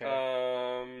 Okay.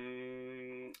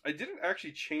 I didn't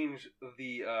actually change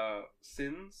the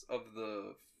sins of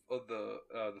the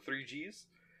 3Gs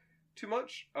too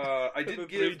much. I did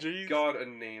give 3Gs? God a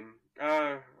name.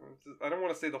 I don't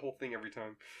want to say the whole thing every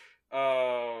time.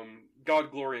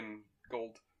 God, glory, and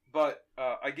gold. But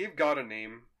I gave God a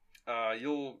name.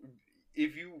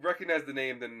 If you recognize the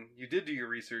name, then you did do your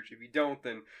research. If you don't,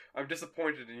 then I'm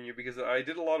disappointed in you because I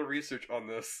did a lot of research on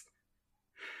this.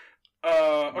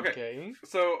 Okay.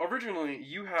 So originally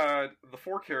you had the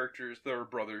 4 characters that are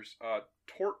brothers: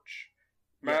 Torch,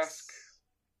 Mask,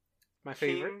 my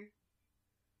King, favorite,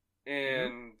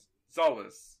 and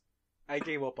Zalis. I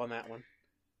gave up on that one.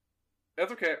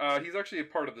 That's okay. He's actually a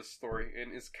part of this story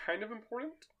and is kind of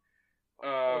important.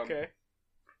 Okay.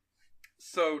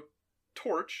 So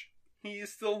Torch, he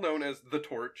is still known as the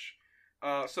Torch.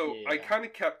 I kind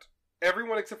of kept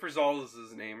everyone except for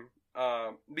Zalis' name.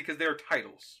 Because they are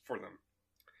titles for them.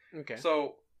 Okay.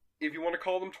 So, if you want to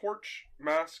call them Torch,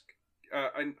 Mask,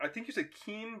 I think you said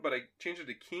Keen, but I changed it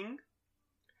to King.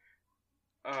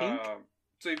 King?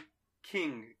 So,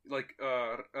 King, like,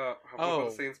 how do I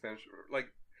say in Spanish?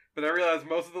 Like, but I realize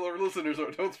most of the listeners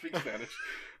don't speak Spanish.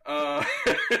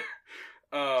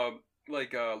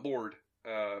 Lord.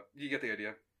 You get the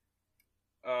idea.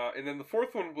 And then the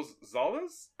 4th one was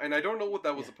Zalas, and I don't know what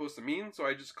that was supposed to mean, so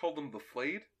I just called them the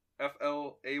Flayed.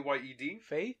 Flayed?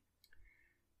 Faith?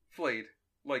 Flayed.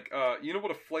 Like, you know what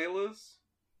a flail is?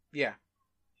 Yeah.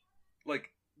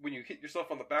 Like, when you hit yourself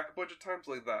on the back a bunch of times,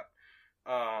 like that.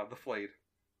 The Flayed.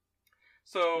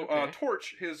 So,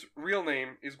 Torch, his real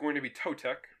name is going to be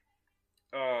Totek.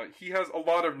 He has a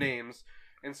lot of names,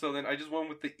 and so then I just went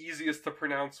with the easiest to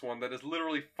pronounce one that is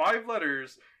literally 5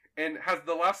 letters and has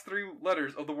the last 3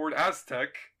 letters of the word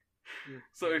Aztec.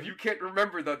 So if you can't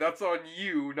remember that, that's on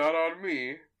you, not on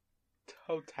me.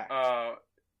 Totek.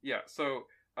 So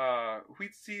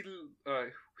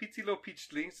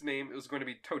Huitzilopochtli's name is going to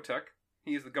be Totek.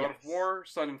 He is the god of war,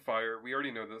 sun, and fire. We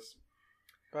already know this.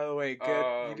 By the way,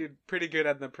 good. You did pretty good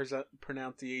at the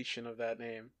pronunciation of that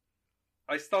name.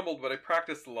 I stumbled, but I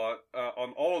practiced a lot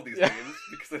on all of these names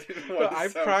because I didn't want to sound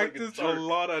like a practiced jerk. a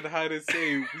lot on how to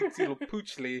say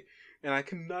Huitzilopochtli, and I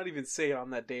could not even say it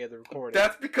on that day of the recording.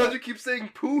 That's because you keep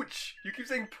saying pooch. You keep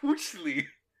saying Poochli.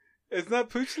 It's not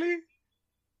Poochli?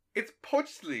 It's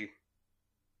Pochli.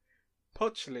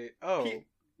 Pochli. Oh.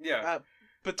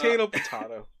 Potato.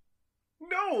 Potato.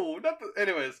 No, not the...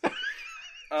 Anyways.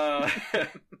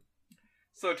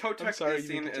 So Totek is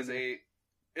seen as a...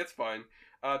 It's fine.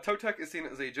 Totek is seen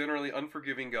as a generally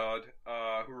unforgiving god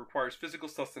who requires physical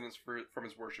sustenance from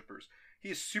his worshippers. He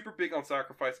is super big on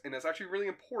sacrifice, and it's actually really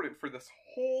important for this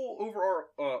whole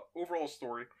overall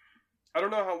story I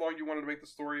don't know how long you wanted to make the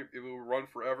story. It will run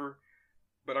forever,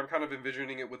 but I'm kind of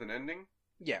envisioning it with an ending.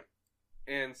 Yeah.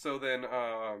 And so then,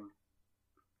 I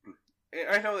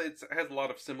know it has a lot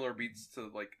of similar beats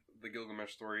to like the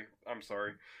Gilgamesh story. I'm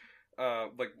sorry,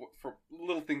 like for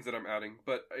little things that I'm adding,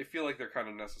 but I feel like they're kind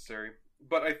of necessary.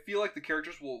 But I feel like the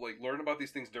characters will like learn about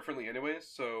these things differently anyways.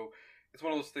 So it's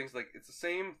one of those things like it's the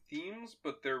same themes,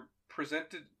 but they're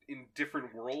presented in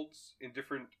different worlds, in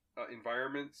different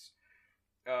environments,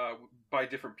 by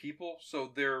different people.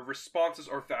 So their responses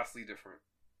are vastly different.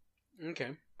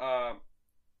 Okay.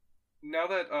 Now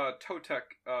that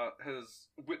Totek has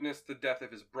witnessed the death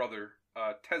of his brother,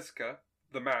 Tezca,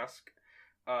 the Mask,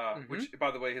 which,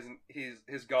 by the way,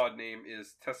 his god name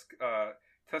is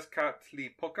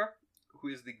Tezcatlipoca, who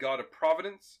is the god of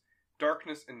providence,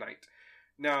 darkness, and night.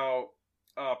 Now,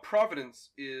 providence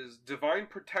is divine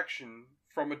protection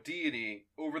from a deity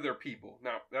over their people.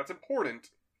 Now, that's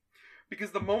important,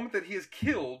 because the moment that he is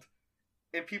killed,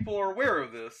 and people are aware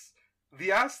of this,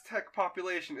 the Aztec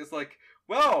population is like,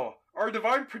 well, our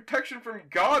divine protection from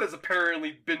God has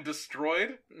apparently been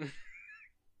destroyed.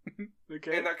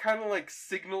 Okay. And that kind of like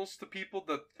signals to people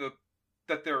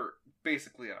that they're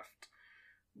basically effed.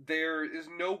 There is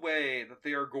no way that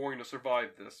they are going to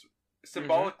survive this,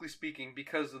 symbolically speaking,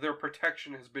 because their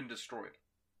protection has been destroyed.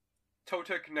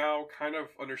 Totek now kind of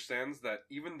understands that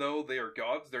even though they are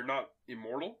gods, they're not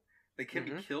immortal. They can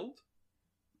be killed.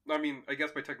 I mean, I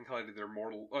guess by technicality they're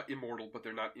immortal, but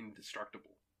they're not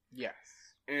indestructible. Yes.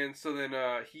 And so then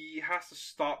he has to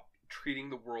stop treating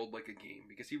the world like a game,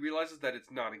 because he realizes that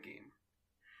it's not a game.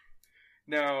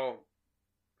 Now,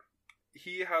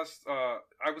 he has...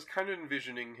 I was kind of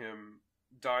envisioning him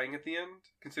dying at the end,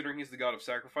 considering he's the god of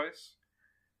sacrifice.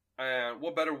 And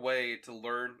what better way to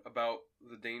learn about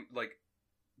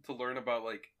to learn about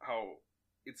how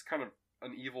it's kind of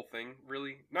an evil thing,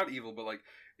 really? Not evil, but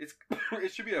it's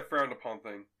it should be a frowned upon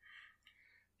thing.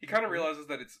 He kind of realizes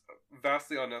that it's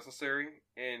vastly unnecessary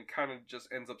and kind of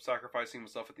just ends up sacrificing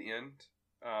himself at the end.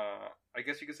 I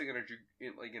guess you could say in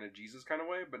a Jesus kind of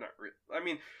way, but not really. I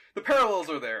mean, the parallels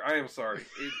are there. I am sorry.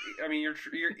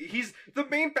 He's the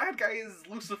main bad guy is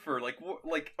Lucifer.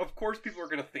 Of course people are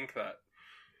gonna think that.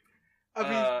 I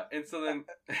mean, and so then.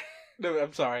 No,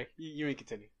 I'm sorry. You may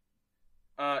continue.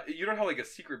 You don't have a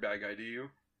secret bad guy, do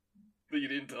you? That you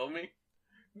didn't tell me.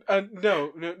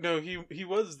 No. He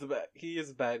was he is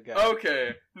a bad guy.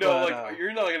 Okay, no, but,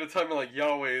 you're not gonna tell me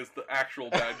Yahweh is the actual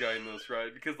bad guy in this,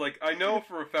 right? Because I know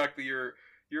for a fact that you're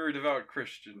a devout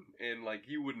Christian, and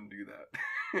you wouldn't do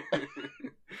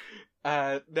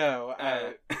that. No,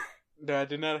 I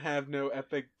did not have no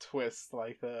epic twist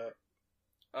like that.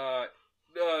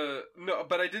 No,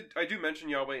 but I do mention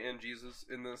Yahweh and Jesus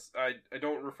in this. I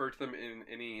don't refer to them in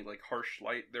any harsh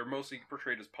light. They're mostly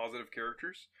portrayed as positive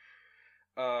characters.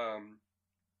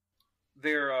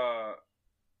 They're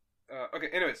okay.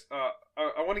 Anyways, I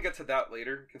want to get to that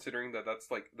later, considering that's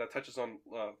that touches on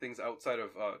things outside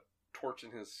of Torch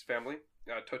and his family.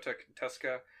 Totek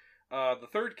Tezca. The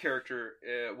third character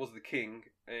was the king,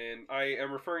 and I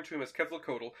am referring to him as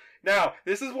Quetzalcoatl. Now,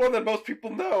 this is one that most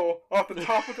people know off the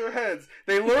top of their heads.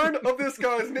 They learn of this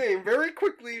guy's name very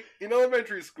quickly in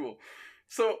elementary school.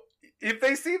 So, if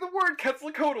they see the word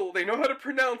Quetzalcoatl, they know how to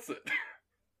pronounce it.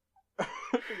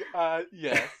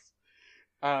 Yes.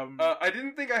 I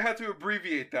didn't think I had to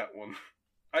abbreviate that one.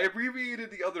 I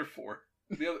abbreviated the other four.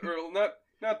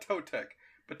 Not Totek,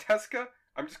 but Tezca.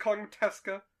 I'm just calling him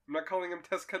Tezca. I'm not calling him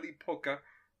Tezcatlipoca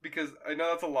because I know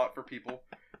that's a lot for people.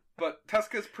 But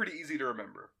Tezca is pretty easy to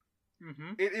remember.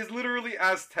 Mm-hmm. It is literally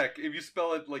Aztec if you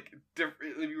spell it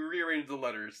different. If you rearrange the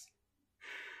letters.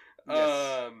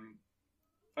 Yes.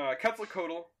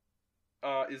 Quetzalcoatl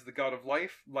is the god of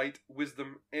life, light,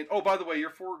 wisdom, and by the way,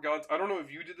 your four gods. I don't know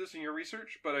if you did this in your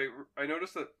research, but I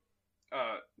noticed that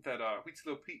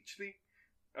Huitzilopochtli,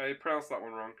 I pronounced that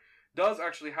one wrong, does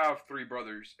actually have three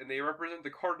brothers, and they represent the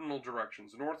cardinal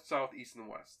directions: north, south, east, and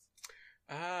west.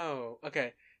 Oh,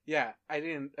 okay. Yeah, I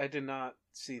did not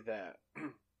see that.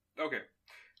 Okay,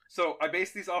 so I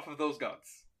based these off of those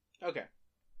gods. Okay.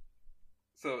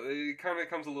 So it kind of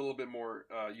becomes a little bit more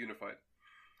unified.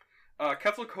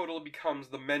 Quetzalcoatl becomes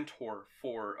the mentor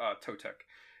for Totek.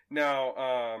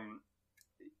 Now,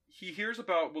 he hears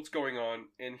about what's going on,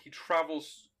 and he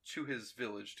travels to his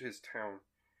village, to his town.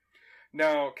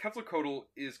 Now, Quetzalcoatl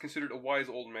is considered a wise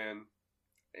old man,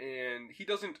 and he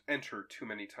doesn't enter too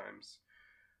many times.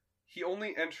 He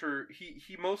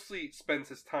mostly spends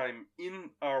his time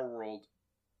in our world,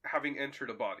 having entered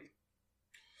a body.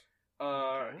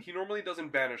 Okay. He normally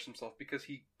doesn't banish himself because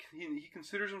he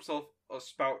considers himself a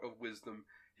spout of wisdom.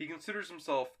 He considers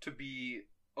himself to be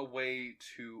a way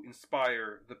to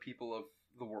inspire the people of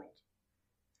the world.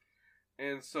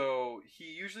 And so he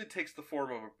usually takes the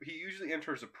form of he usually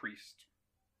enters a priest.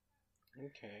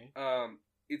 Okay.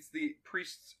 It's the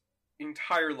priest's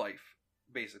entire life,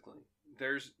 basically.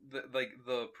 There's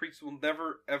the priest will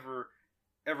never ever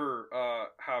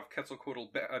have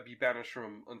Quetzalcoatl be banished from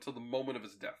him until the moment of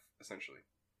his death, essentially.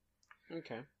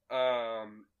 Okay.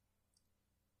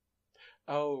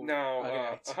 Oh, now okay,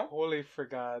 I totally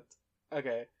forgot.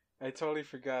 Okay, I totally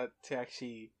forgot to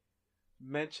actually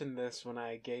mention this when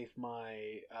I gave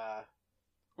my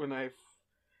when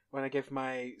I gave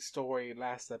my story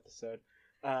last episode.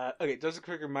 Okay, just a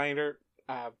quick reminder.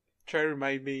 Try to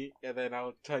remind me, and then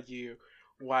I'll tell you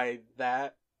why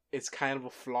that is kind of a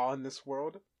flaw in this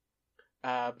world.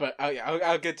 But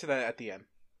I'll get to that at the end.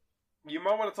 You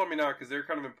might want to tell me now because they're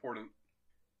kind of important.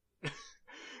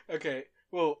 Okay,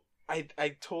 well,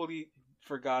 I totally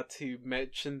forgot to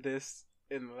mention this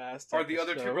in the last. Are the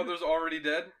other two brothers already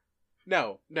dead?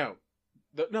 No, no,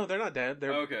 they're not dead.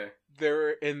 They're okay.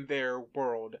 They're in their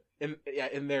world,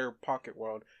 in their pocket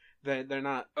world. They're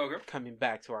not coming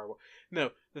back to our world.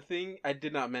 No, the thing I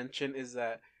did not mention is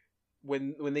that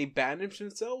when they banish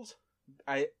themselves,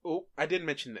 I didn't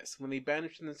mention this. When they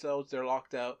banish themselves, they're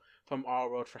locked out from our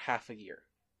world for half a year.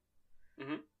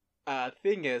 Mm-hmm.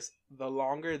 Thing is, the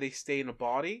longer they stay in a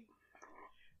body,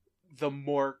 the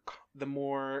more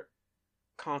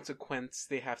consequence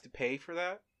they have to pay for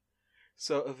that.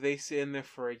 So if they stay in there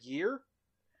for a year,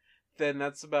 then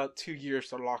that's about 2 years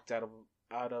they're locked out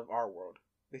of our world.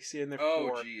 They stay in there for...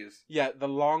 Oh, jeez. Yeah, the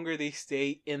longer they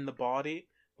stay in the body,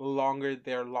 the longer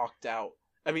they're locked out.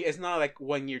 I mean, it's not like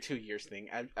 1 year, 2 years thing.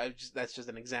 That's just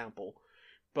an example.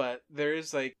 But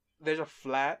there's a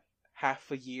flat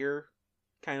half a year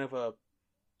kind of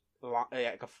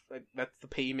that's the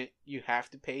payment you have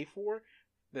to pay for.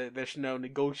 There's no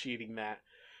negotiating that.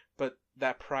 But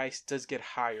that price does get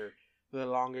higher the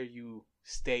longer you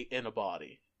stay in a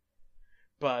body.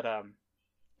 But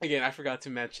again, I forgot to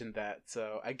mention that.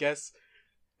 So I guess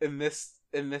in this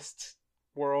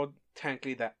world,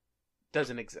 technically that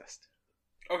doesn't exist.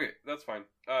 Okay, that's fine.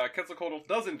 Quetzalcoatl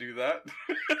doesn't do that.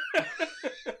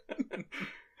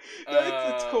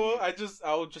 It's cool.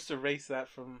 I'll just erase that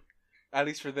from, at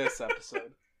least for this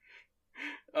episode.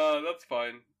 That's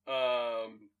fine.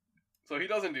 So he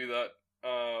doesn't do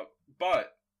that.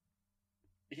 But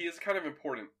he is kind of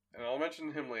important, and I'll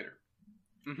mention him later.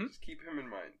 Mm-hmm. Just keep him in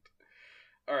mind.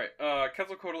 Alright,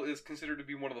 Quetzalcoatl is considered to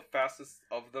be one of the fastest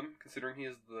of them, considering he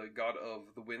is the god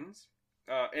of the winds.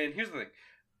 And here's the thing.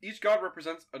 Each god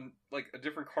represents a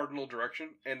different cardinal direction,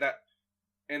 and that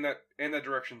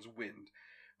direction's wind.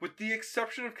 With the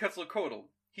exception of Quetzalcoatl,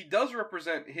 he does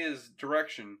represent his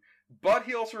direction, but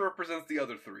he also represents the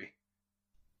other three.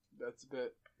 That's a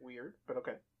bit weird, but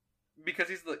okay. Because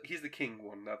he's the king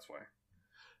one, that's why.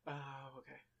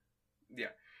 Okay. Yeah.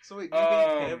 So wait, you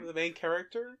make him the main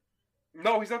character?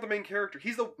 No, he's not the main character.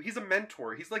 He's a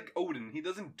mentor. He's like Odin. He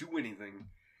doesn't do anything.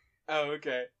 Oh,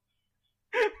 okay.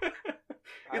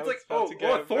 It's like,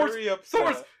 what?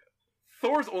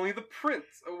 Thor's only the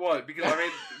prince. What? Because I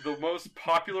made the most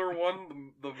popular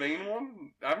one, the main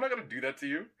one? I'm not gonna do that to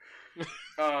you.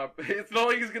 It's not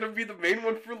like he's gonna be the main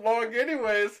one for long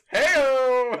anyways.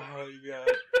 Hey-o! Oh, God.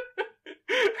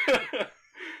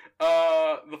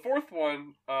 The fourth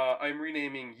one, I'm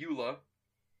renaming Eula.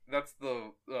 That's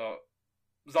the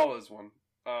Zala's one.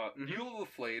 Eula the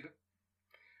Flayed,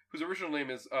 whose original name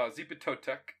is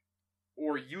Zipitotec,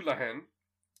 or Eulahan,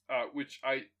 which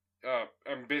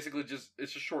I'm basically it's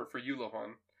just short for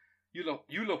Eulahan.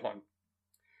 Eulahan.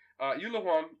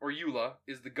 Eulahan, or Eula,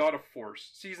 is the god of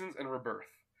force, seasons, and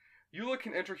rebirth. Eula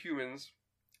can enter humans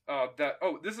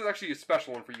this is actually a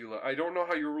special one for Eula. I don't know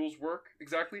how your rules work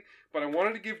exactly, but I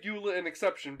wanted to give Eula an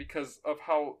exception because of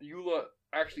how Eula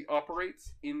actually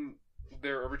operates in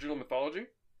their original mythology.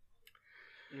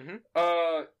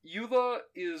 Eula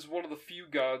is one of the few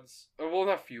gods, well,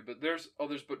 not few, but there's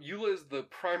others, but Eula is the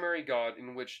primary god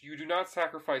in which you do not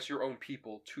sacrifice your own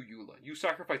people to Eula. You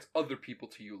sacrifice other people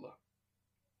to Eula.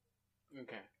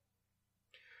 Okay.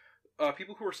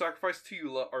 People who are sacrificed to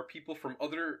Eula are people from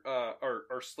other,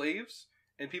 are slaves,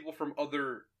 and people from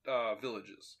other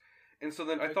villages. And so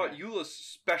then I thought Eula's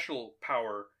special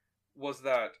power was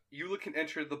that Eula can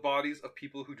enter the bodies of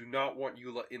people who do not want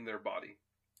Eula in their body.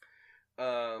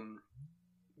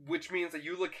 Which means that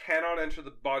Eula cannot enter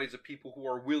the bodies of people who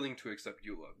are willing to accept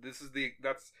Eula.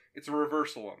 It's a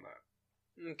reversal on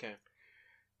that. Okay.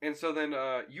 And so then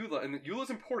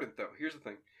Eula's important though. Here's the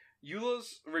thing.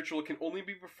 Eula's ritual can only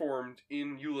be performed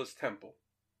in Eula's temple.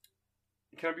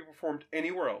 It cannot be performed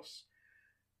anywhere else.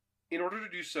 In order to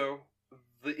do so,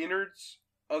 the innards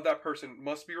of that person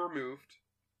must be removed,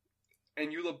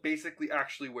 and Eula basically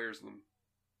actually wears them.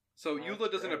 So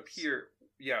Eula doesn't appear.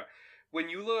 Yeah. When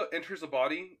Eula enters a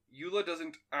body, Eula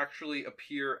doesn't actually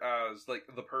appear as, like,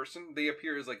 the person. They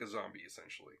appear as, like, a zombie,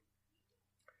 essentially.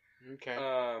 Okay.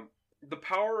 The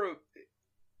power of...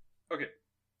 Okay.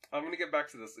 I'm going to get back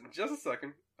to this in just a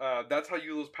second. That's how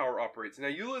Eula's power operates. Now,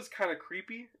 Eula is kind of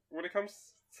creepy when it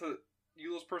comes to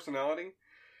Eula's personality,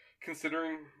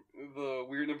 considering the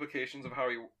weird implications of how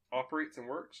he operates and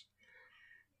works.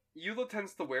 Eula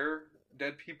tends to wear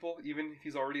dead people, even if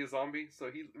he's already a zombie, so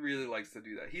he really likes to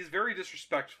do that. He's very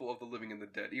disrespectful of the living and the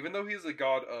dead. Even though he's a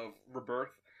god of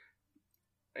rebirth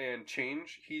and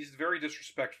change, he's very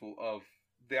disrespectful of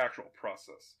the actual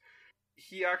process.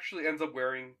 He actually ends up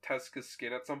wearing Tezuka's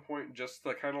skin at some point, just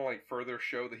to kind of like further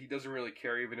show that he doesn't really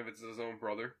care, even if it's his own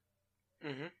brother.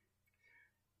 Mm-hmm.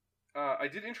 I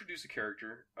did introduce a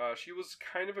character. She was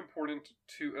kind of important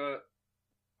to...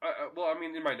 well, I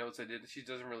mean, in my notes I did. She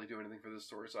doesn't really do anything for this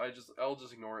story, so I'll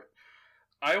just ignore it.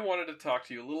 I wanted to talk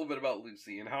to you a little bit about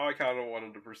Lucy, and how I kind of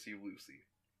wanted to perceive Lucy.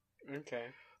 Okay.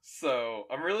 So,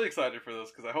 I'm really excited for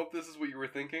this, because I hope this is what you were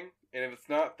thinking, and if it's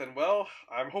not, then, well,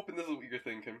 I'm hoping this is what you're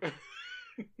thinking.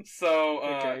 So,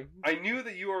 okay. I knew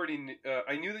that you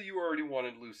already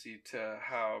wanted Lucy to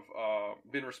have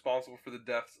been responsible for the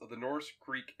deaths of the Norse,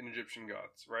 Greek, and Egyptian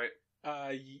gods, right?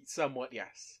 Somewhat,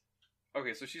 yes.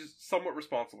 Okay, so she's somewhat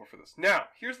responsible for this. Now,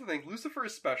 here's the thing. Lucifer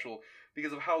is special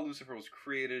because of how Lucifer was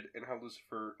created and how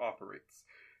Lucifer operates.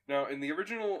 Now, in the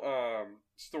original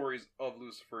stories of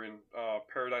Lucifer in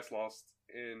Paradise Lost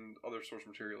and other source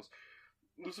materials,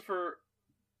 Lucifer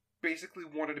basically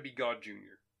wanted to be God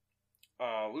Jr.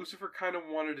 Lucifer kind of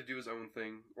wanted to do his own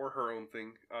thing, or her own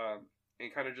thing,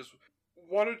 and kind of just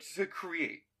wanted to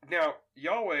create. Now,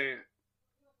 Yahweh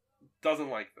doesn't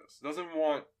like this. Doesn't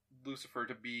want Lucifer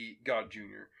to be God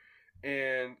Jr.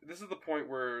 And this is the point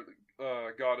where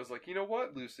God is like, you know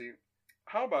what, Lucy?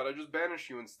 How about I just banish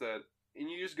you instead, and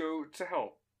you just go to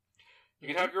hell? You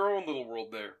can have your own little world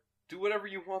there. Do whatever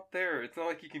you want there. It's not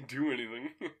like you can do anything.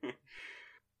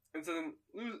 And so then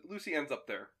Lucy ends up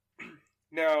there.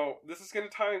 Now, this is going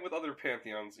to tie in with other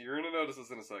pantheons. You're going to notice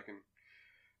this in a second.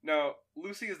 Now,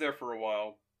 Lucy is there for a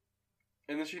while,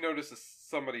 and then she notices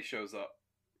somebody shows up.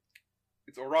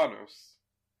 It's Oranos.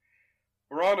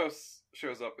 Oranos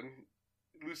shows up, and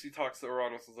Lucy talks to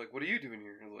Oranos and is like, what are you doing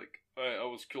here? He's like, I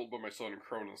was killed by my son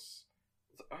Cronus.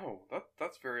 It's like, oh,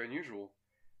 that's very unusual.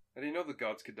 I didn't know the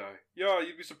gods could die. Yeah,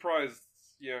 you'd be surprised.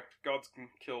 Yeah, gods can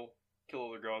kill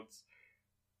other gods.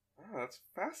 Ah, that's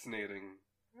fascinating.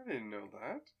 I didn't know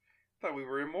that. I thought we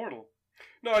were immortal.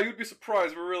 No, you'd be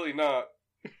surprised, we're really not.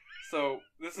 So,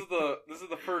 this is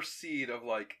the first seed of,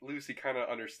 like, Lucy kind of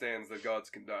understands that gods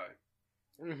can die.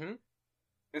 Mm-hmm.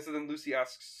 And so then Lucy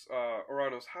asks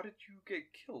Oranos, how did you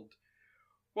get killed?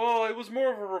 Well, it was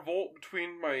more of a revolt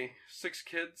between my 6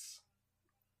 kids.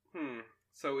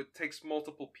 So it takes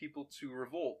multiple people to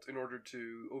revolt in order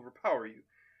to overpower you.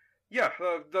 Yeah,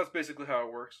 that's basically how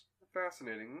it works.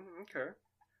 Fascinating. Okay.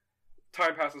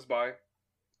 Time passes by.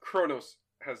 Kronos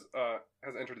has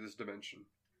entered this dimension.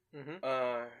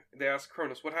 Mm-hmm. They ask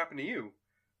Kronos, what happened to you?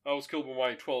 I was killed by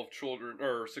my 12 children,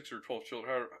 or 6 or 12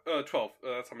 children. 12.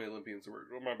 That's how many Olympians there were.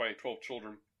 My 12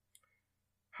 children.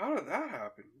 How did that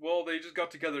happen? Well, they just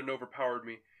got together and overpowered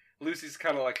me. Lucy's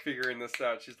kind of like figuring this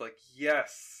out. She's like,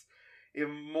 yes, if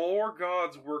more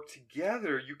gods work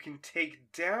together, you can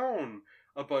take down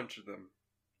a bunch of them.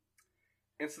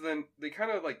 And so then they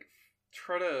kind of like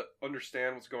try to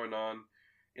understand what's going on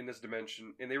in this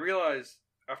dimension. And they realize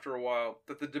after a while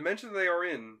that the dimension they are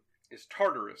in is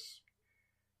Tartarus.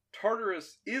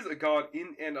 Tartarus is a god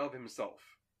in and of himself.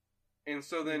 And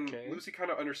so then Lucy kind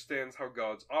of understands how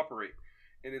gods operate.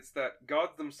 And it's that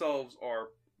gods themselves are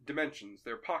dimensions.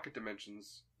 They're pocket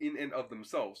dimensions in and of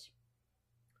themselves.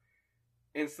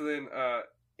 And so then,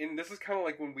 and this is kind of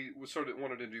like when we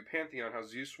wanted to do Pantheon, how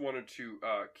Zeus wanted to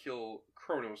kill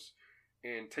Kronos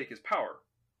and take his power.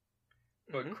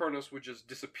 But Kronos would just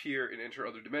disappear and enter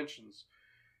other dimensions.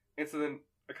 And so then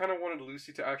I kind of wanted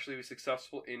Lucy to actually be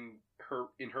successful in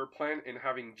her plan, in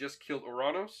having just killed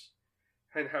Oranos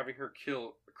and having her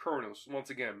kill Kronos once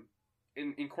again,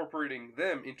 in incorporating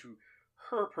them into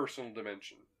her personal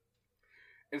dimension.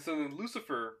 And so then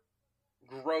Lucifer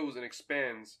grows and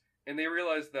expands, and they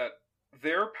realize that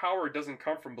their power doesn't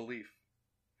come from belief.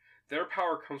 Their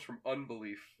power comes from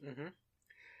unbelief. Mm-hmm.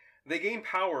 They gain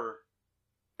power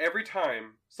every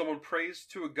time someone prays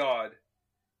to a god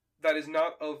that is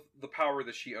not of the power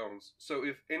that she owns. So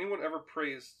if anyone ever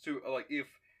prays to, like, if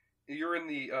you're in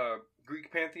the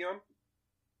Greek pantheon,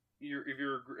 if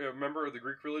you're a member of the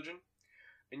Greek religion,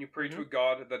 and you pray to a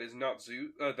god that is not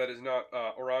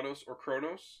Uranus or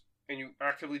Kronos, and you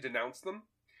actively denounce them,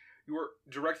 you are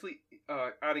directly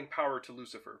adding power to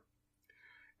Lucifer.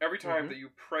 Every time that you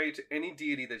pray to any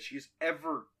deity that she's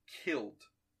ever killed,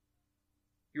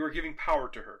 you are giving power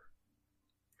to her.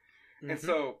 And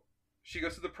so she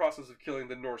goes through the process of killing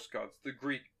the Norse gods, the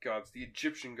Greek gods, the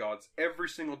Egyptian gods, every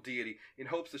single deity, in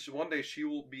hopes that one day she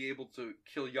will be able to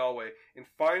kill Yahweh and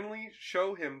finally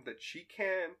show him that she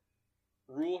can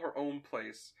rule her own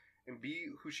place and be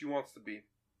who she wants to be.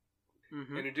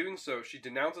 And in doing so, she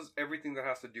denounces everything that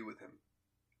has to do with him.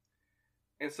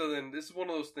 And so then this is one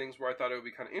of those things where I thought it would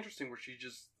be kind of interesting, where she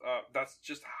just that's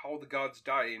just how the gods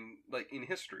die in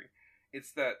history.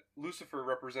 It's that Lucifer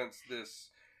represents this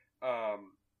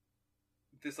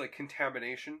this like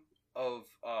contamination of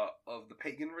the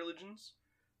pagan religions,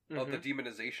 of the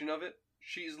demonization of it.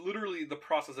 She's literally the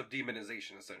process of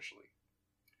demonization, essentially.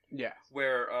 Yeah.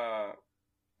 Where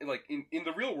like in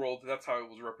the real world, that's how it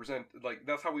was represented. Like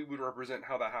that's how we would represent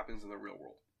how that happens in the real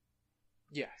world.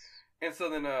 Yes. And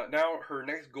so then now her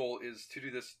next goal is to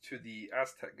do this to the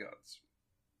Aztec gods.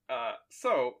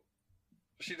 So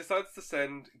she decides to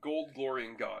send Gold, Glory,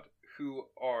 and God, who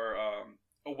are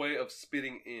a way of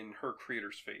spitting in her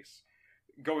creator's face,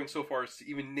 going so far as to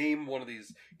even name one of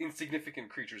these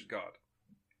insignificant creatures God.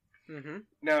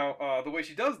 Now, the way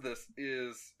she does this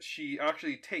is she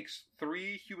actually takes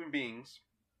 3 human beings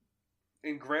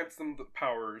and grants them the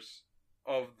powers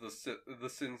of the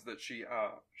sins that she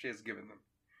has given them.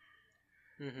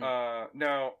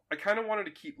 Now, I kind of wanted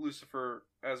to keep Lucifer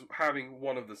as having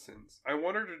one of the sins. I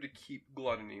wanted her to keep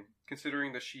gluttony,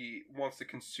 considering that she wants to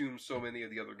consume so many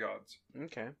of the other gods.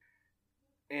 Okay.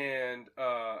 And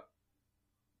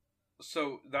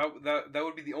so that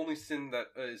would be the only sin that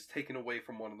is taken away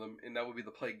from one of them, and that would be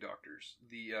the plague doctors,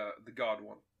 the god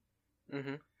one.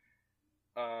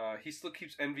 He still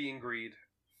keeps envy and greed.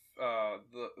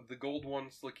 The gold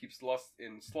one still keeps lust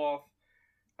and sloth.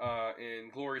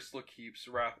 And Glory still keeps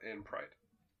wrath and pride.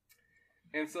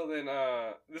 And so then,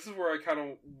 this is where I kind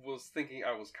of was thinking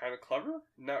I was kind of clever.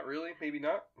 Not really, maybe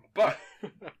not. But,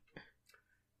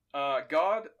 the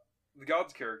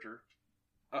God's character...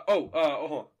 hold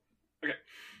on. Okay.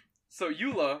 So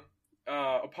Eula,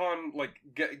 upon,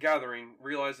 gathering,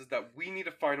 realizes that we need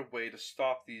to find a way to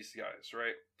stop these guys,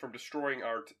 right? From destroying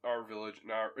our village,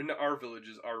 and our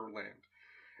villages, our land.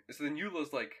 And so then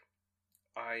Eula's like...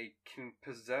 I can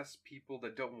possess people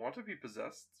that don't want to be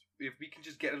possessed. If we can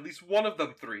just get at least one of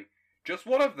them 3. Just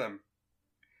one of them.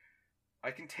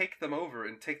 I can take them over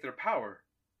and take their power.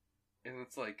 And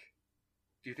it's like,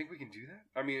 do you think we can do that?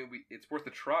 I mean, it's worth a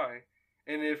try.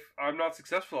 And if I'm not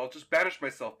successful, I'll just banish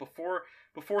myself before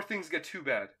things get too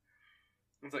bad.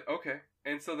 And it's like, okay.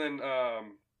 And so then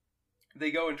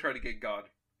they go and try to get God.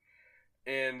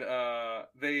 And I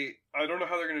don't know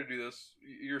how they're going to do this.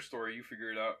 Your story, you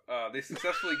figure it out. They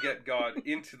successfully get God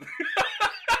into the...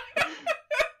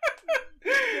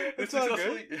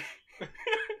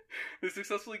 They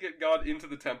successfully get God into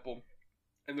the temple,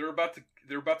 and they're about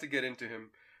to get into him,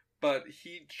 but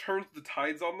he turns the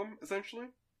tides on them,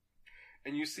 essentially.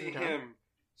 And you see him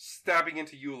stabbing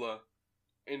into Eula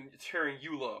and tearing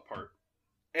Eula apart.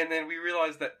 And then we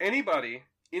realize that anybody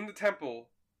in the temple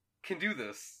can do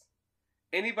this.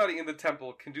 Anybody in the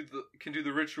temple can do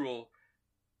the ritual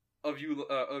of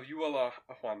Yuala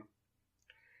Juan.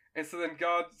 And so then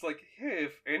God's like, hey,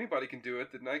 if anybody can do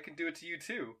it, then I can do it to you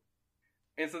too.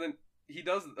 And so then he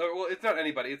does. Well, it's not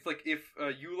anybody. It's like if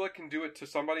Eula can do it to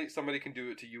somebody, somebody can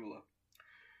do it to Eula.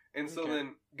 And so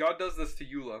then God does this to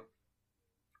Eula,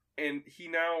 and he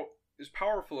now is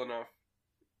powerful enough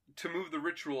to move the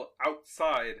ritual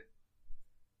outside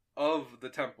of the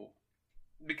temple.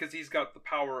 Because he's got the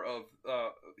power of,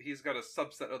 he's got a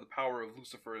subset of the power of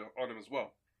Lucifer on him as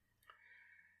well.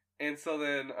 And so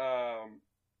then,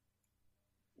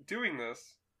 doing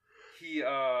this, he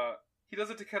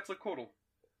does it to Quetzalcoatl.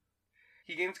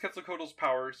 He gains Quetzalcoatl's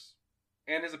powers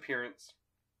and his appearance,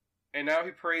 and now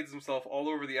he parades himself all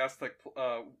over the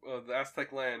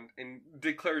Aztec land and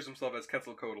declares himself as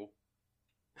Quetzalcoatl.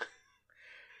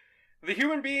 The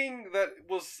human being that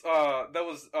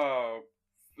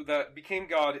became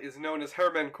God is known as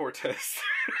Herman Cortez.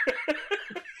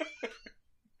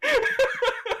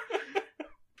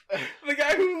 The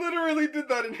guy who literally did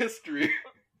that in history.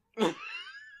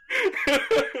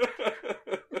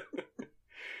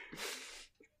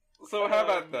 So how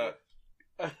about that?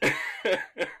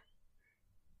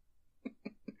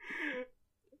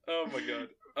 Oh my god.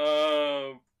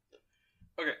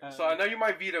 Okay, so I know you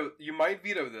might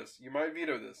veto this,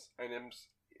 and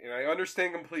I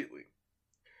understand completely.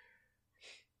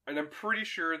 And I'm pretty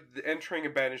sure the entering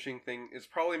and banishing thing is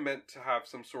probably meant to have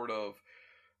some sort of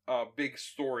big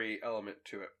story element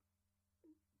to it.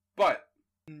 But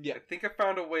Yeah. I think I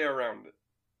found a way around it.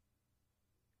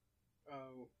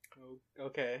 Oh,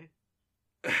 okay.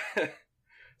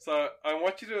 So I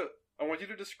want you to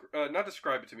not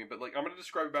describe it to me, but like I'm going to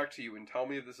describe it back to you and tell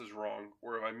me if this is wrong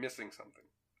or if I'm missing something.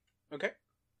 Okay.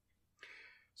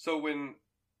 So when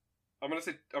I'm going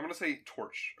to say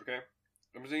torch, okay?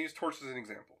 I'm going to use torch as an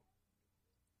example.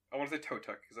 I want to say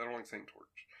Totek because I don't like saying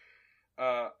torch.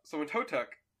 So when Totek,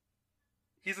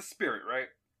 he's a spirit, right?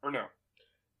 Or no?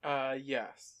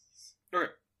 Yes.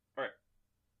 Okay. All right.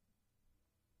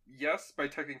 Yes by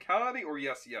technicality or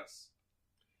yes?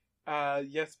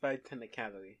 Yes, by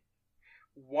technicality.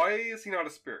 Why is he not a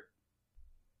spirit?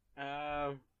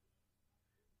 I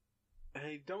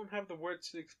don't have the words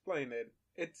to explain it.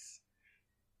 It's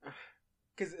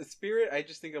because a spirit, I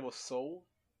just think of a soul,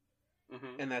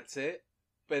 and that's it.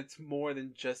 But it's more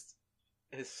than just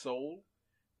his soul.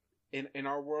 In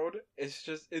our world, it's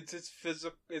its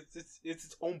physical. It's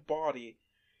its own body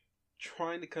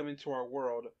trying to come into our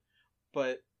world,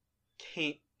 but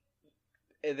can't.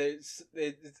 It's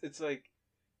like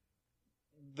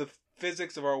the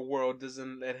physics of our world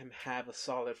doesn't let him have a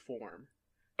solid form.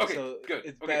 Okay, so good.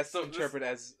 It's okay, best so interpreted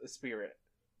as a spirit.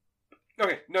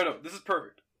 Okay, no, this is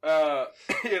perfect.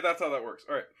 If that's how that works.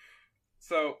 All right.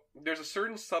 So there's a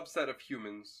certain subset of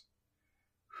humans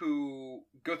who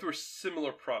go through a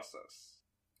similar process.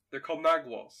 They're called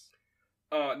Nagwals.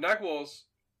 Nagwals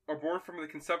are born from the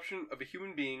conception of a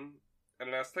human being and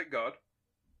an Aztec god.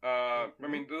 I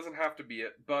mean, it doesn't have to be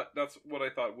it, but that's what I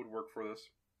thought would work for this,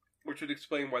 which would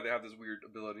explain why they have this weird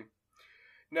ability.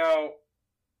 Now,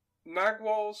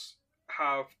 Nagwals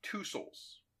have two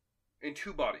souls and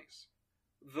two bodies.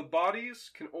 The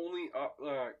bodies can only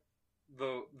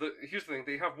here's the thing: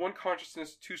 they have one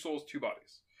consciousness, two souls, two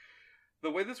bodies. The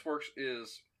way this works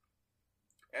is,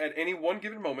 at any one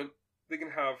given moment, they can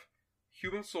have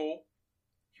human soul,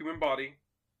 human body,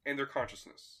 and their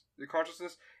consciousness. Their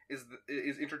consciousness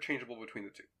is interchangeable between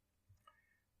the two.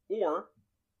 Or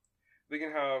they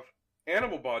can have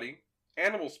animal body,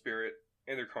 animal spirit,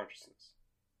 and their consciousness.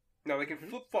 Now they can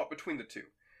flip-flop between the two.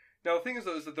 Now the thing is,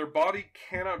 though, is that their body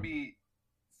cannot be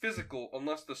physical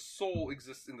unless the soul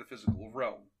exists in the physical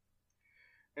realm.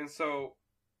 And so,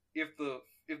 if the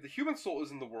human soul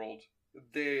is in the world,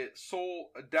 the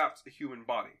soul adapts a human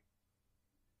body.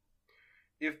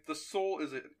 If the soul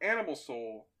is an animal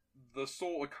soul, the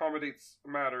soul accommodates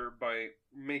matter by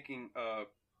making a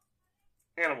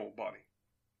animal body.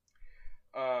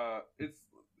 I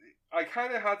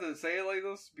kind of had to say it like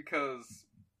this because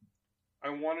I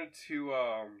wanted to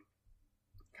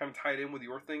kind of tie it in with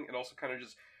your thing and also kind of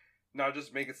just not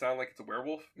just make it sound like it's a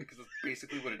werewolf, because it's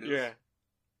basically what it is. Yeah.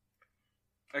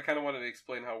 I kind of wanted to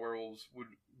explain how werewolves would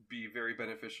be very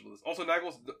beneficial to this. Also,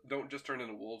 Nagwals don't just turn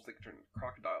into wolves, they can turn into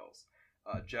crocodiles,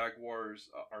 jaguars,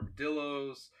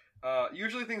 armadillos,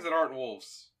 usually things that aren't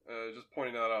wolves. Just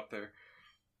pointing that out there.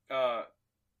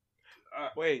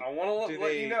 Wait, I want to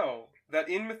let you know that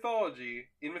in mythology,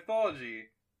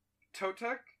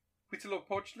 Totek,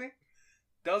 Huitzilopochtli,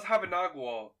 does have a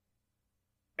Nagwal,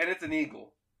 and it's an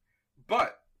eagle.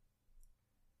 But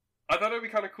I thought it would be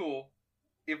kind of cool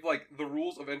if, like, the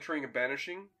rules of entering and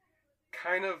banishing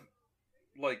kind of,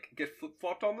 like, get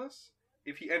flip-flopped on this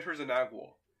if he enters a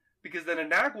Nagwal. Because then a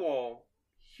Nagwal,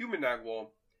 human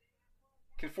Nagwal,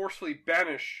 can forcefully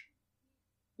banish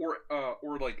or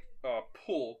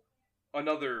pull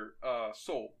another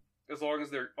soul, as long as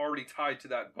they're already tied to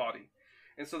that body.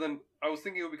 And so then I was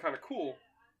thinking it would be kind of cool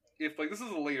if, like, this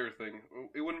is a later thing.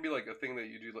 It wouldn't be like a thing that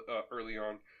you do early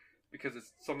on, because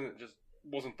it's something that just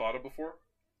wasn't thought of before.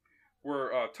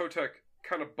 Where Totek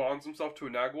kind of bonds himself to a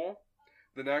Nagwal.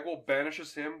 The Nagwal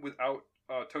banishes him without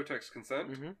Totek's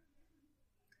consent.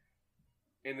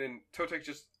 And then Totek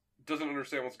just doesn't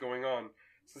understand what's going on.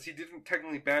 Since he didn't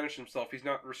technically banish himself, he's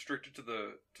not restricted to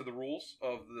the rules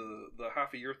of the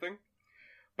half a year thing.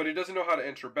 But he doesn't know how to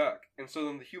enter back. And so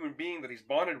then the human being that he's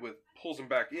bonded with pulls him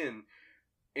back in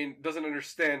and doesn't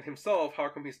understand himself how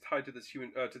come he's tied to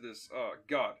this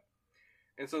god.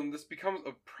 And so this becomes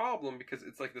a problem because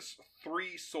it's like this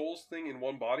three souls thing in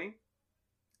one body.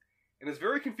 And it's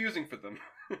very confusing for them.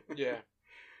 Yeah.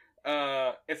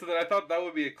 And so then I thought that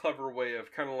would be a clever way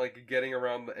of kind of like getting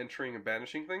around the entering and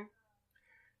banishing thing.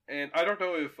 And I don't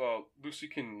know if Lucy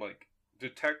can like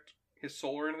detect his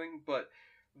soul or anything, but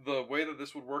the way that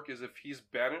this would work is if he's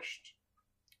banished,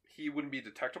 he wouldn't be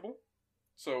detectable.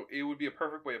 So it would be a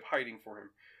perfect way of hiding for him.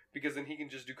 Because then he can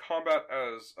just do combat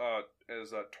as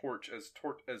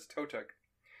Totek,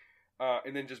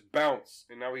 and then just bounce,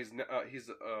 and now he's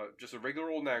just a regular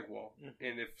old Nagwal. Mm-hmm.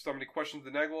 And if somebody questions the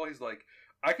Nagwal, he's like,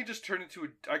 I can just turn into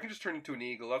an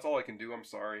eagle. That's all I can do. I'm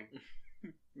sorry.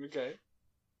 Okay.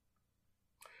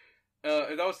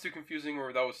 If that was too confusing or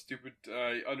if that was stupid,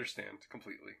 I understand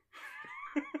completely.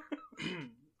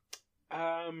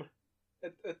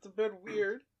 It's a bit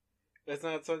weird. That's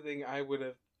not something I would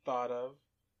have thought of.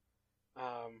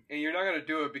 And you're not gonna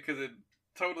do it because it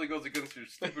totally goes against your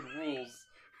stupid rules.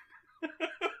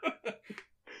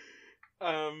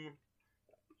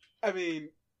 I mean,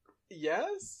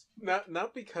 yes,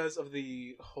 not because of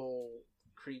the whole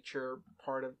creature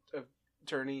part of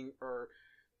turning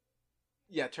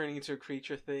into a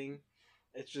creature thing.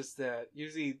 It's just that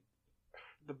usually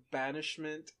the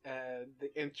banishment and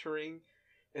the entering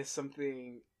is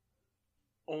something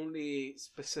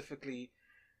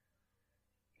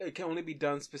it can only be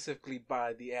done specifically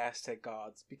by the Aztec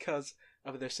gods because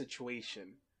of their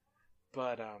situation.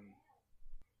 But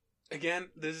again,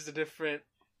 this is a different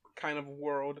kind of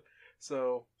world,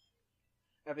 so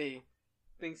I mean,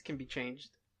 things can be changed.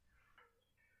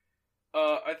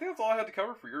 I think that's all I had to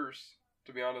cover for yours,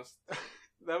 to be honest.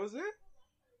 That was it?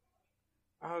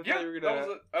 That was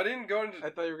it. I didn't go into... I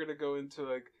thought you were gonna go into,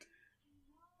 like,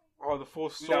 the full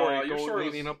story,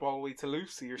 leading up all the way to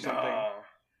Lucy or something.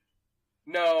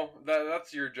 No,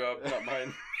 that's your job, not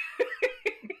mine.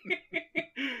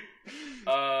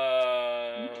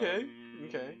 Okay.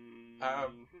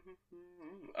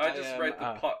 I just write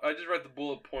the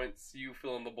bullet points. You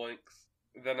fill in the blanks.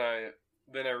 Then I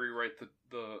rewrite the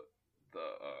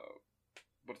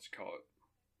what did you call it?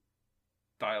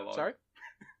 Dialogue. Sorry.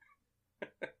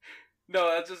 No,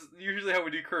 that's just usually how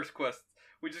we do Curse Quests.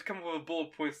 We just come up with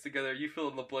bullet points together. You fill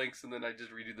in the blanks, and then I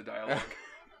just redo the dialogue.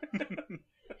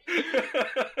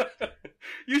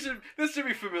 This should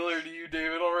be familiar to you,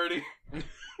 David, already.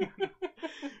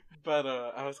 But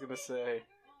I was gonna say,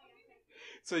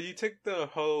 so you took the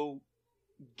whole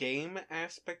game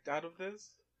aspect out of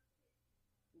this?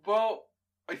 Well,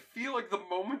 I feel like the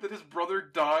moment that his brother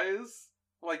dies,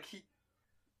 like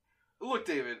look,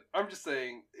 David, I'm just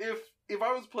saying, if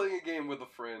I was playing a game with a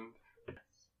friend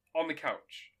on the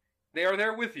couch, they are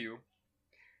there with you,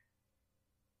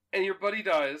 and your buddy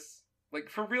dies, like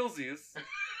for realsies,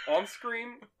 on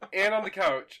screen and on the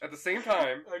couch at the same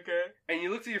time. Okay. And you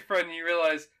look to your friend and you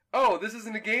realize, oh, this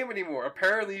isn't a game anymore.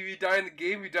 Apparently, if you die in the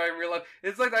game, you die in real life.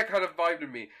 It's like that kind of vibe to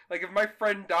me. Like if my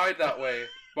friend died that way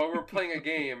while we were playing a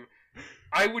game,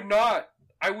 I would not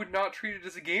treat it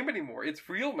as a game anymore. It's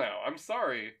real now. I'm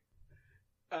sorry.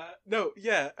 No,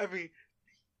 yeah. I mean,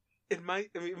 in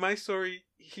my story,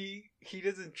 he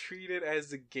doesn't treat it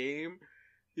as a game.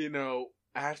 You know,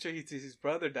 after his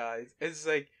brother dies, it's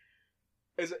like,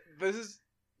 this is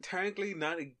technically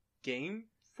not a game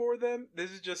for them.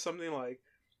 This is just something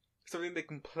they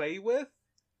can play with.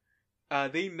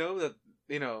 They know that,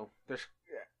 you know,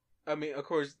 of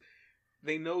course,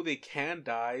 they know they can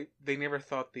die. They never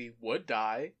thought they would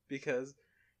die because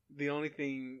the only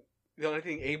thing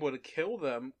able to kill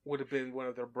them would have been one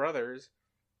of their brothers.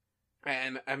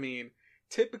 And I mean,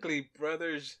 typically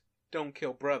brothers don't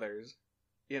kill brothers,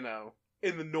 you know,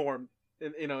 in the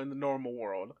normal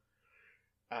world.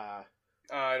 I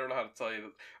don't know how to tell you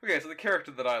that. Okay, so the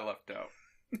character that I left out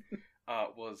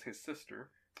was his sister.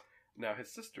 Now,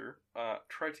 his sister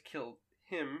tried to kill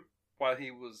him while he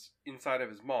was inside of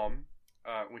his mom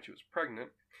when she was pregnant,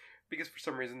 because for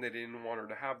some reason they didn't want her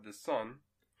to have this son.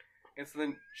 And so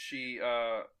then she,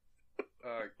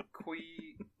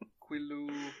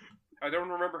 Quilu, I don't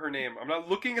remember her name. I'm not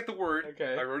looking at the word.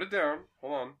 Okay. I wrote it down.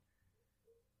 Hold on.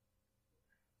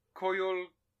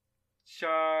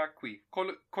 Coyolxauhqui.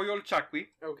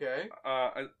 Okay.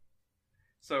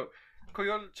 So,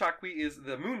 Coyolxauhqui is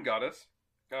the moon goddess.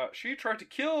 She tried to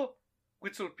kill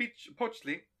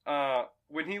Huitzilopochtli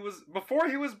before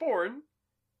he was born,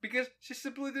 because she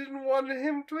simply didn't want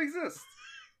him to exist.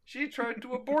 She tried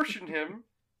to abortion him.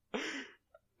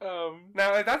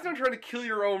 Now, if that's not trying to kill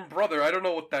your own brother, I don't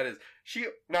know what that is. She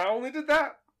not only did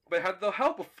that, but had the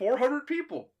help of 400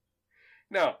 people.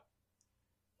 Now,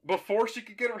 before she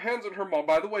could get her hands on her mom,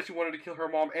 by the way, she wanted to kill her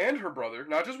mom and her brother,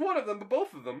 not just one of them, but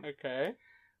both of them. Okay.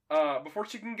 Before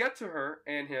she can get to her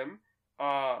and him,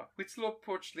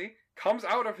 Huitzilopochtli comes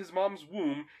out of his mom's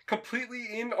womb,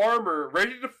 completely in armor,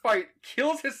 ready to fight,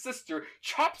 kills his sister,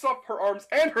 chops off her arms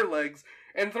and her legs,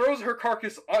 and throws her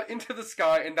carcass into the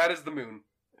sky, and that is the moon.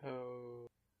 Oh.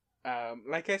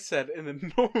 Like I said, in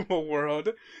the normal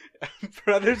world,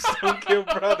 brothers don't kill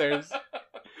brothers.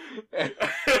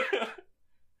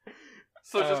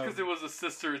 So just because it was a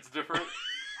sister, it's different?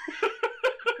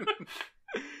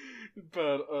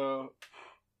 But,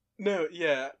 no,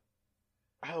 yeah.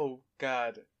 Oh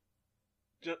God.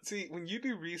 See, when you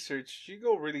do research, you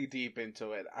go really deep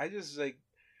into it. I just like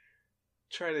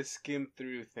try to skim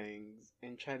through things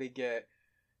and try to get,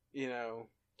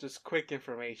 just quick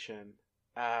information.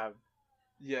 Uh,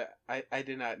 yeah, I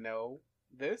did not know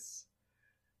this.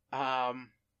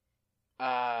 Um,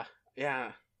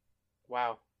 yeah,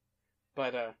 wow.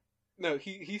 But no,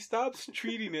 he stops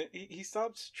treating it. He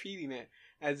stops treating it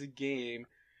as a game,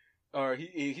 or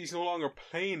he's no longer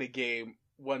playing a game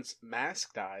once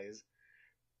Mask dies.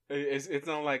 It's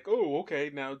not like, oh,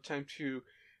 okay, now time to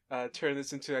turn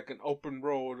this into like an open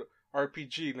road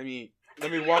RPG.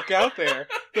 Let me walk out there.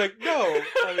 Like, no,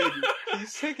 I mean,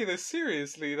 he's taking this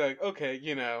seriously. Like, okay,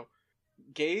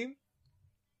 game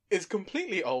is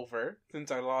completely over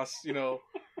since I lost,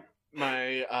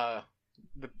 my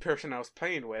the person I was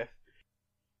playing with.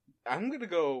 I'm gonna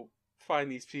go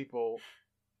find these people,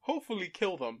 hopefully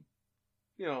kill them,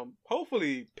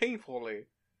 hopefully painfully,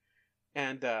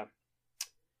 and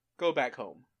go back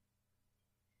home.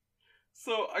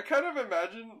 So I kind of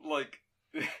imagine like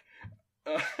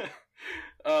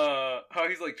how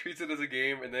he's like treats it as a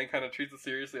game and then kind of treats it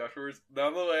seriously afterwards.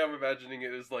 Now the way I'm imagining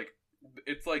it is like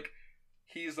it's like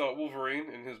he's Wolverine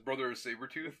and his brother is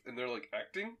Sabretooth and they're like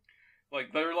acting.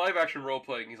 Like, they're live action role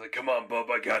playing. He's like, come on, bub,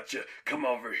 I got you. Come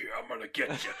over here, I'm gonna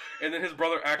get you. And then his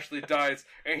brother actually dies,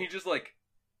 and he just like,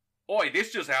 oi,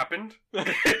 this just happened.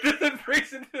 And then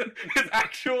breaks into his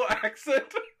actual accent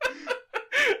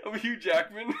of Hugh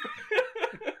Jackman.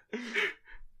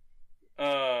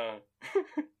 That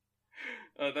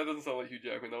doesn't sound like Hugh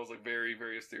Jackman. That was like very,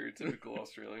 very stereotypical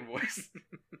Australian voice.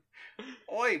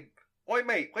 Oi,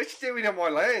 mate, what you doing on my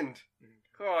land?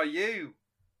 Who are you?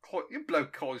 You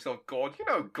bloke call yourself God. You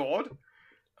know God.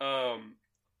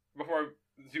 Before I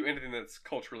do anything that's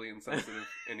culturally insensitive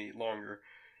any longer.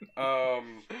 So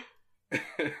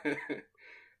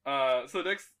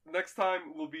next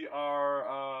time will be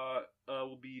our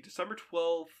will be December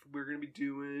 12th. We're gonna be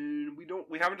doing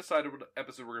we haven't decided what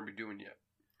episode we're gonna be doing yet.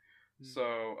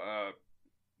 So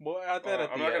we'll add that at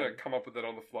the end. I'm not gonna come up with it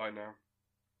on the fly now.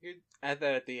 You add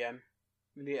that at the end.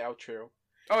 In the outro.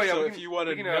 Oh yeah. So if you want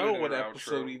to know what outro.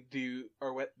 episode we do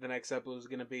or what the next episode is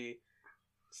going to be,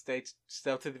 stay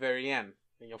till to the very end,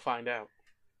 and you'll find out.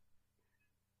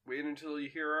 Wait until you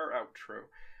hear our outro.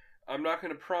 I'm not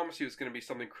going to promise you it's going to be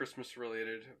something Christmas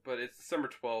related, but it's December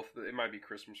 12th. It might be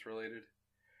Christmas related,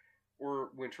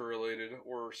 or winter related,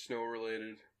 or snow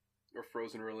related, or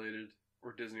Frozen related,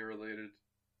 or Disney related.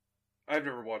 I've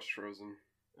never watched Frozen.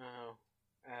 Oh,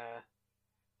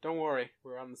 don't worry,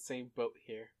 we're on the same boat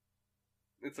here.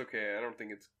 It's okay. I don't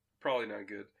think it's probably not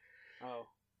good. Oh.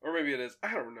 Or maybe it is.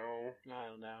 I don't know. I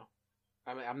don't know.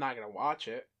 I mean, I'm not gonna watch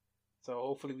it, so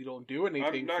hopefully we don't do anything.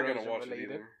 I'm not Frozen gonna watch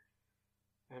related. it either.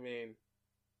 I mean,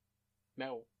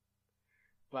 no.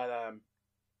 But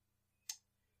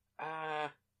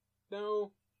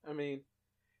no. I mean,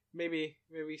 maybe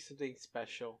something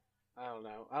special. I don't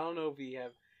know. I don't know if we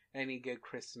have any good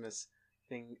Christmas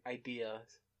thing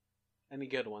ideas, any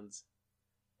good ones.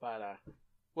 But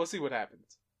we'll see what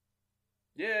happens.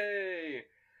 Yay!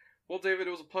 Well, David,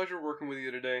 it was a pleasure working with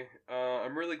you today.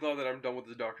 I'm really glad that I'm done with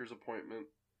the doctor's appointment.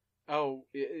 Oh,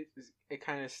 it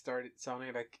kind of started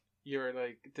sounding like you're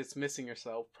like dismissing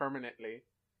yourself permanently.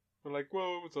 We're like,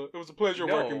 whoa, it was a pleasure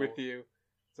working with you.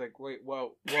 It's like, wait,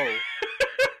 whoa.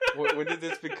 When did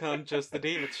this become just the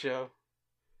David show?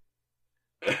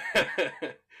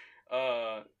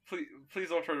 Please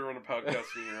don't try to run a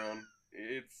podcast on your own.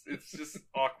 It's just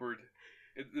awkward.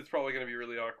 It's probably going to be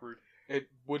really awkward. It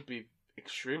would be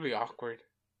extremely awkward.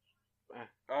 I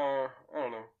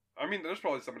don't know. I mean, there's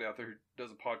probably somebody out there who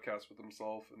does a podcast with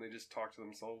themselves and they just talk to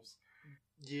themselves.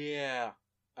 Yeah.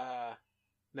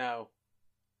 No,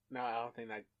 I don't think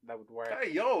that would work.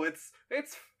 Hey, yo,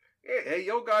 hey,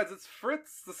 yo, guys, it's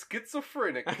Fritz, the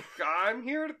schizophrenic. I'm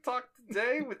here to talk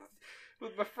today with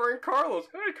my friend Carlos.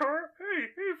 Hey,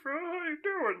 hey, Fred, how you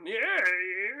doing?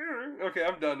 Yeah. Okay,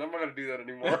 I'm done. I'm not gonna do that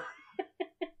anymore.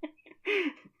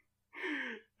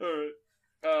 Alright.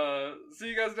 See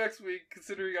you guys next week,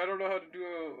 considering I don't know how to do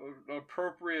an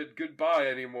appropriate goodbye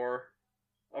anymore.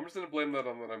 I'm just gonna blame that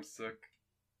on that I'm sick.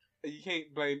 You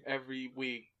can't blame every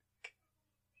week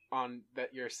on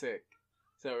that you're sick.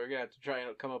 So we're gonna have to try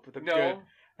and come up with a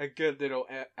good little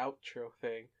outro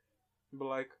thing. But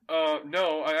like,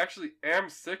 no, I actually am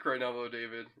sick right now though,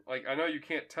 David. Like, I know you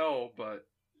can't tell, but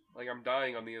like I'm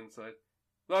dying on the inside.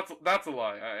 That's a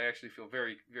lie. I actually feel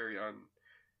very, very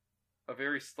a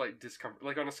very slight discomfort.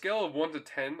 Like on a scale of 1 to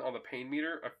 10 on the pain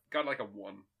meter, I've got like a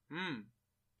 1.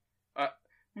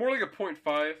 More like a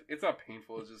 0.5. It's not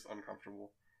painful. It's just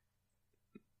uncomfortable.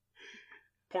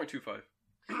 0.25.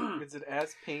 Is it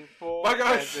as painful My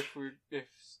gosh! as if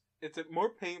is it more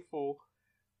painful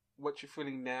what you're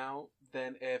feeling now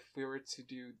than if we were to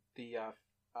do the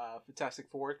Fantastic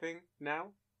Four thing now?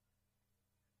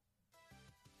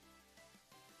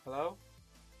 Hello?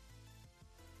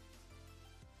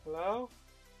 Hello?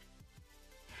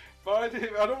 Bye,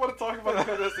 Dave. I don't want to talk about the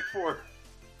Fantastic Four.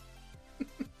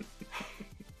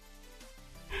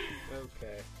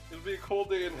 Okay. It'll be a cold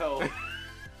day in hell.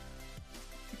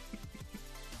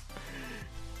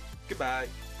 Goodbye.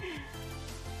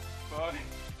 Bye.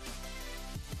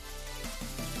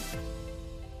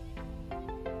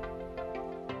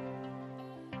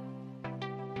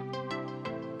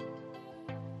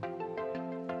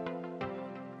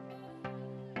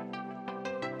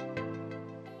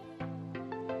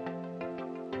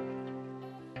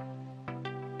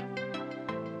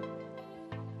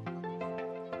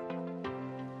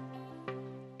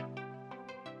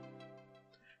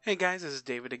 Hey guys, this is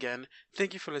David again.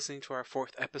 Thank you for listening to our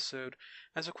 4th episode.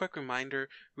 As a quick reminder,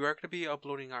 we are going to be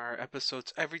uploading our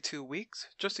episodes every 2 weeks,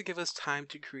 just to give us time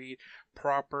to create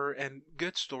proper and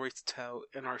good stories to tell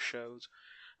in our shows.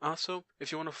 Also,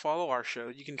 if you want to follow our show,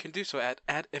 you can do so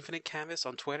at Infinite Canvas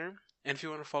on Twitter. And if you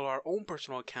want to follow our own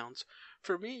personal accounts,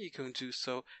 for me, you can do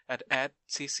so at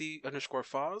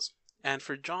 @cc_Foz. And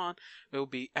for John, it will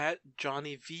be at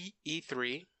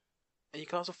JohnnyVE3. And you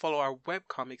can also follow our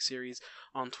webcomic series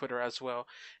on Twitter as well,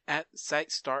 at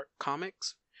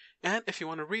SiteStartComics. And if you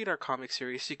want to read our comic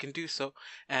series, you can do so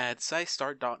at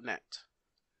SiteStart.net.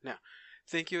 Now,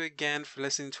 thank you again for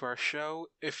listening to our show.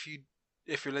 If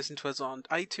you're listening to us on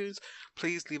iTunes,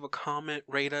 please leave a comment,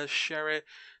 rate us, share it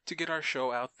to get our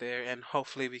show out there, and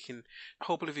hopefully we can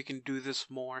do this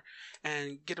more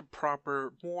and get a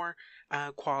proper, more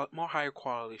higher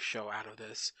quality show out of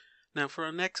this. Now, for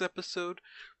our next episode,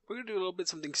 we're going to do a little bit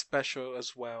something special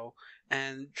as well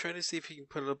and try to see if we can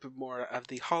put a little bit more of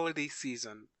the holiday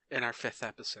season in our 5th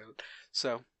episode.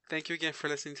 So, thank you again for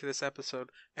listening to this episode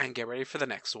and get ready for the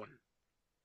next one.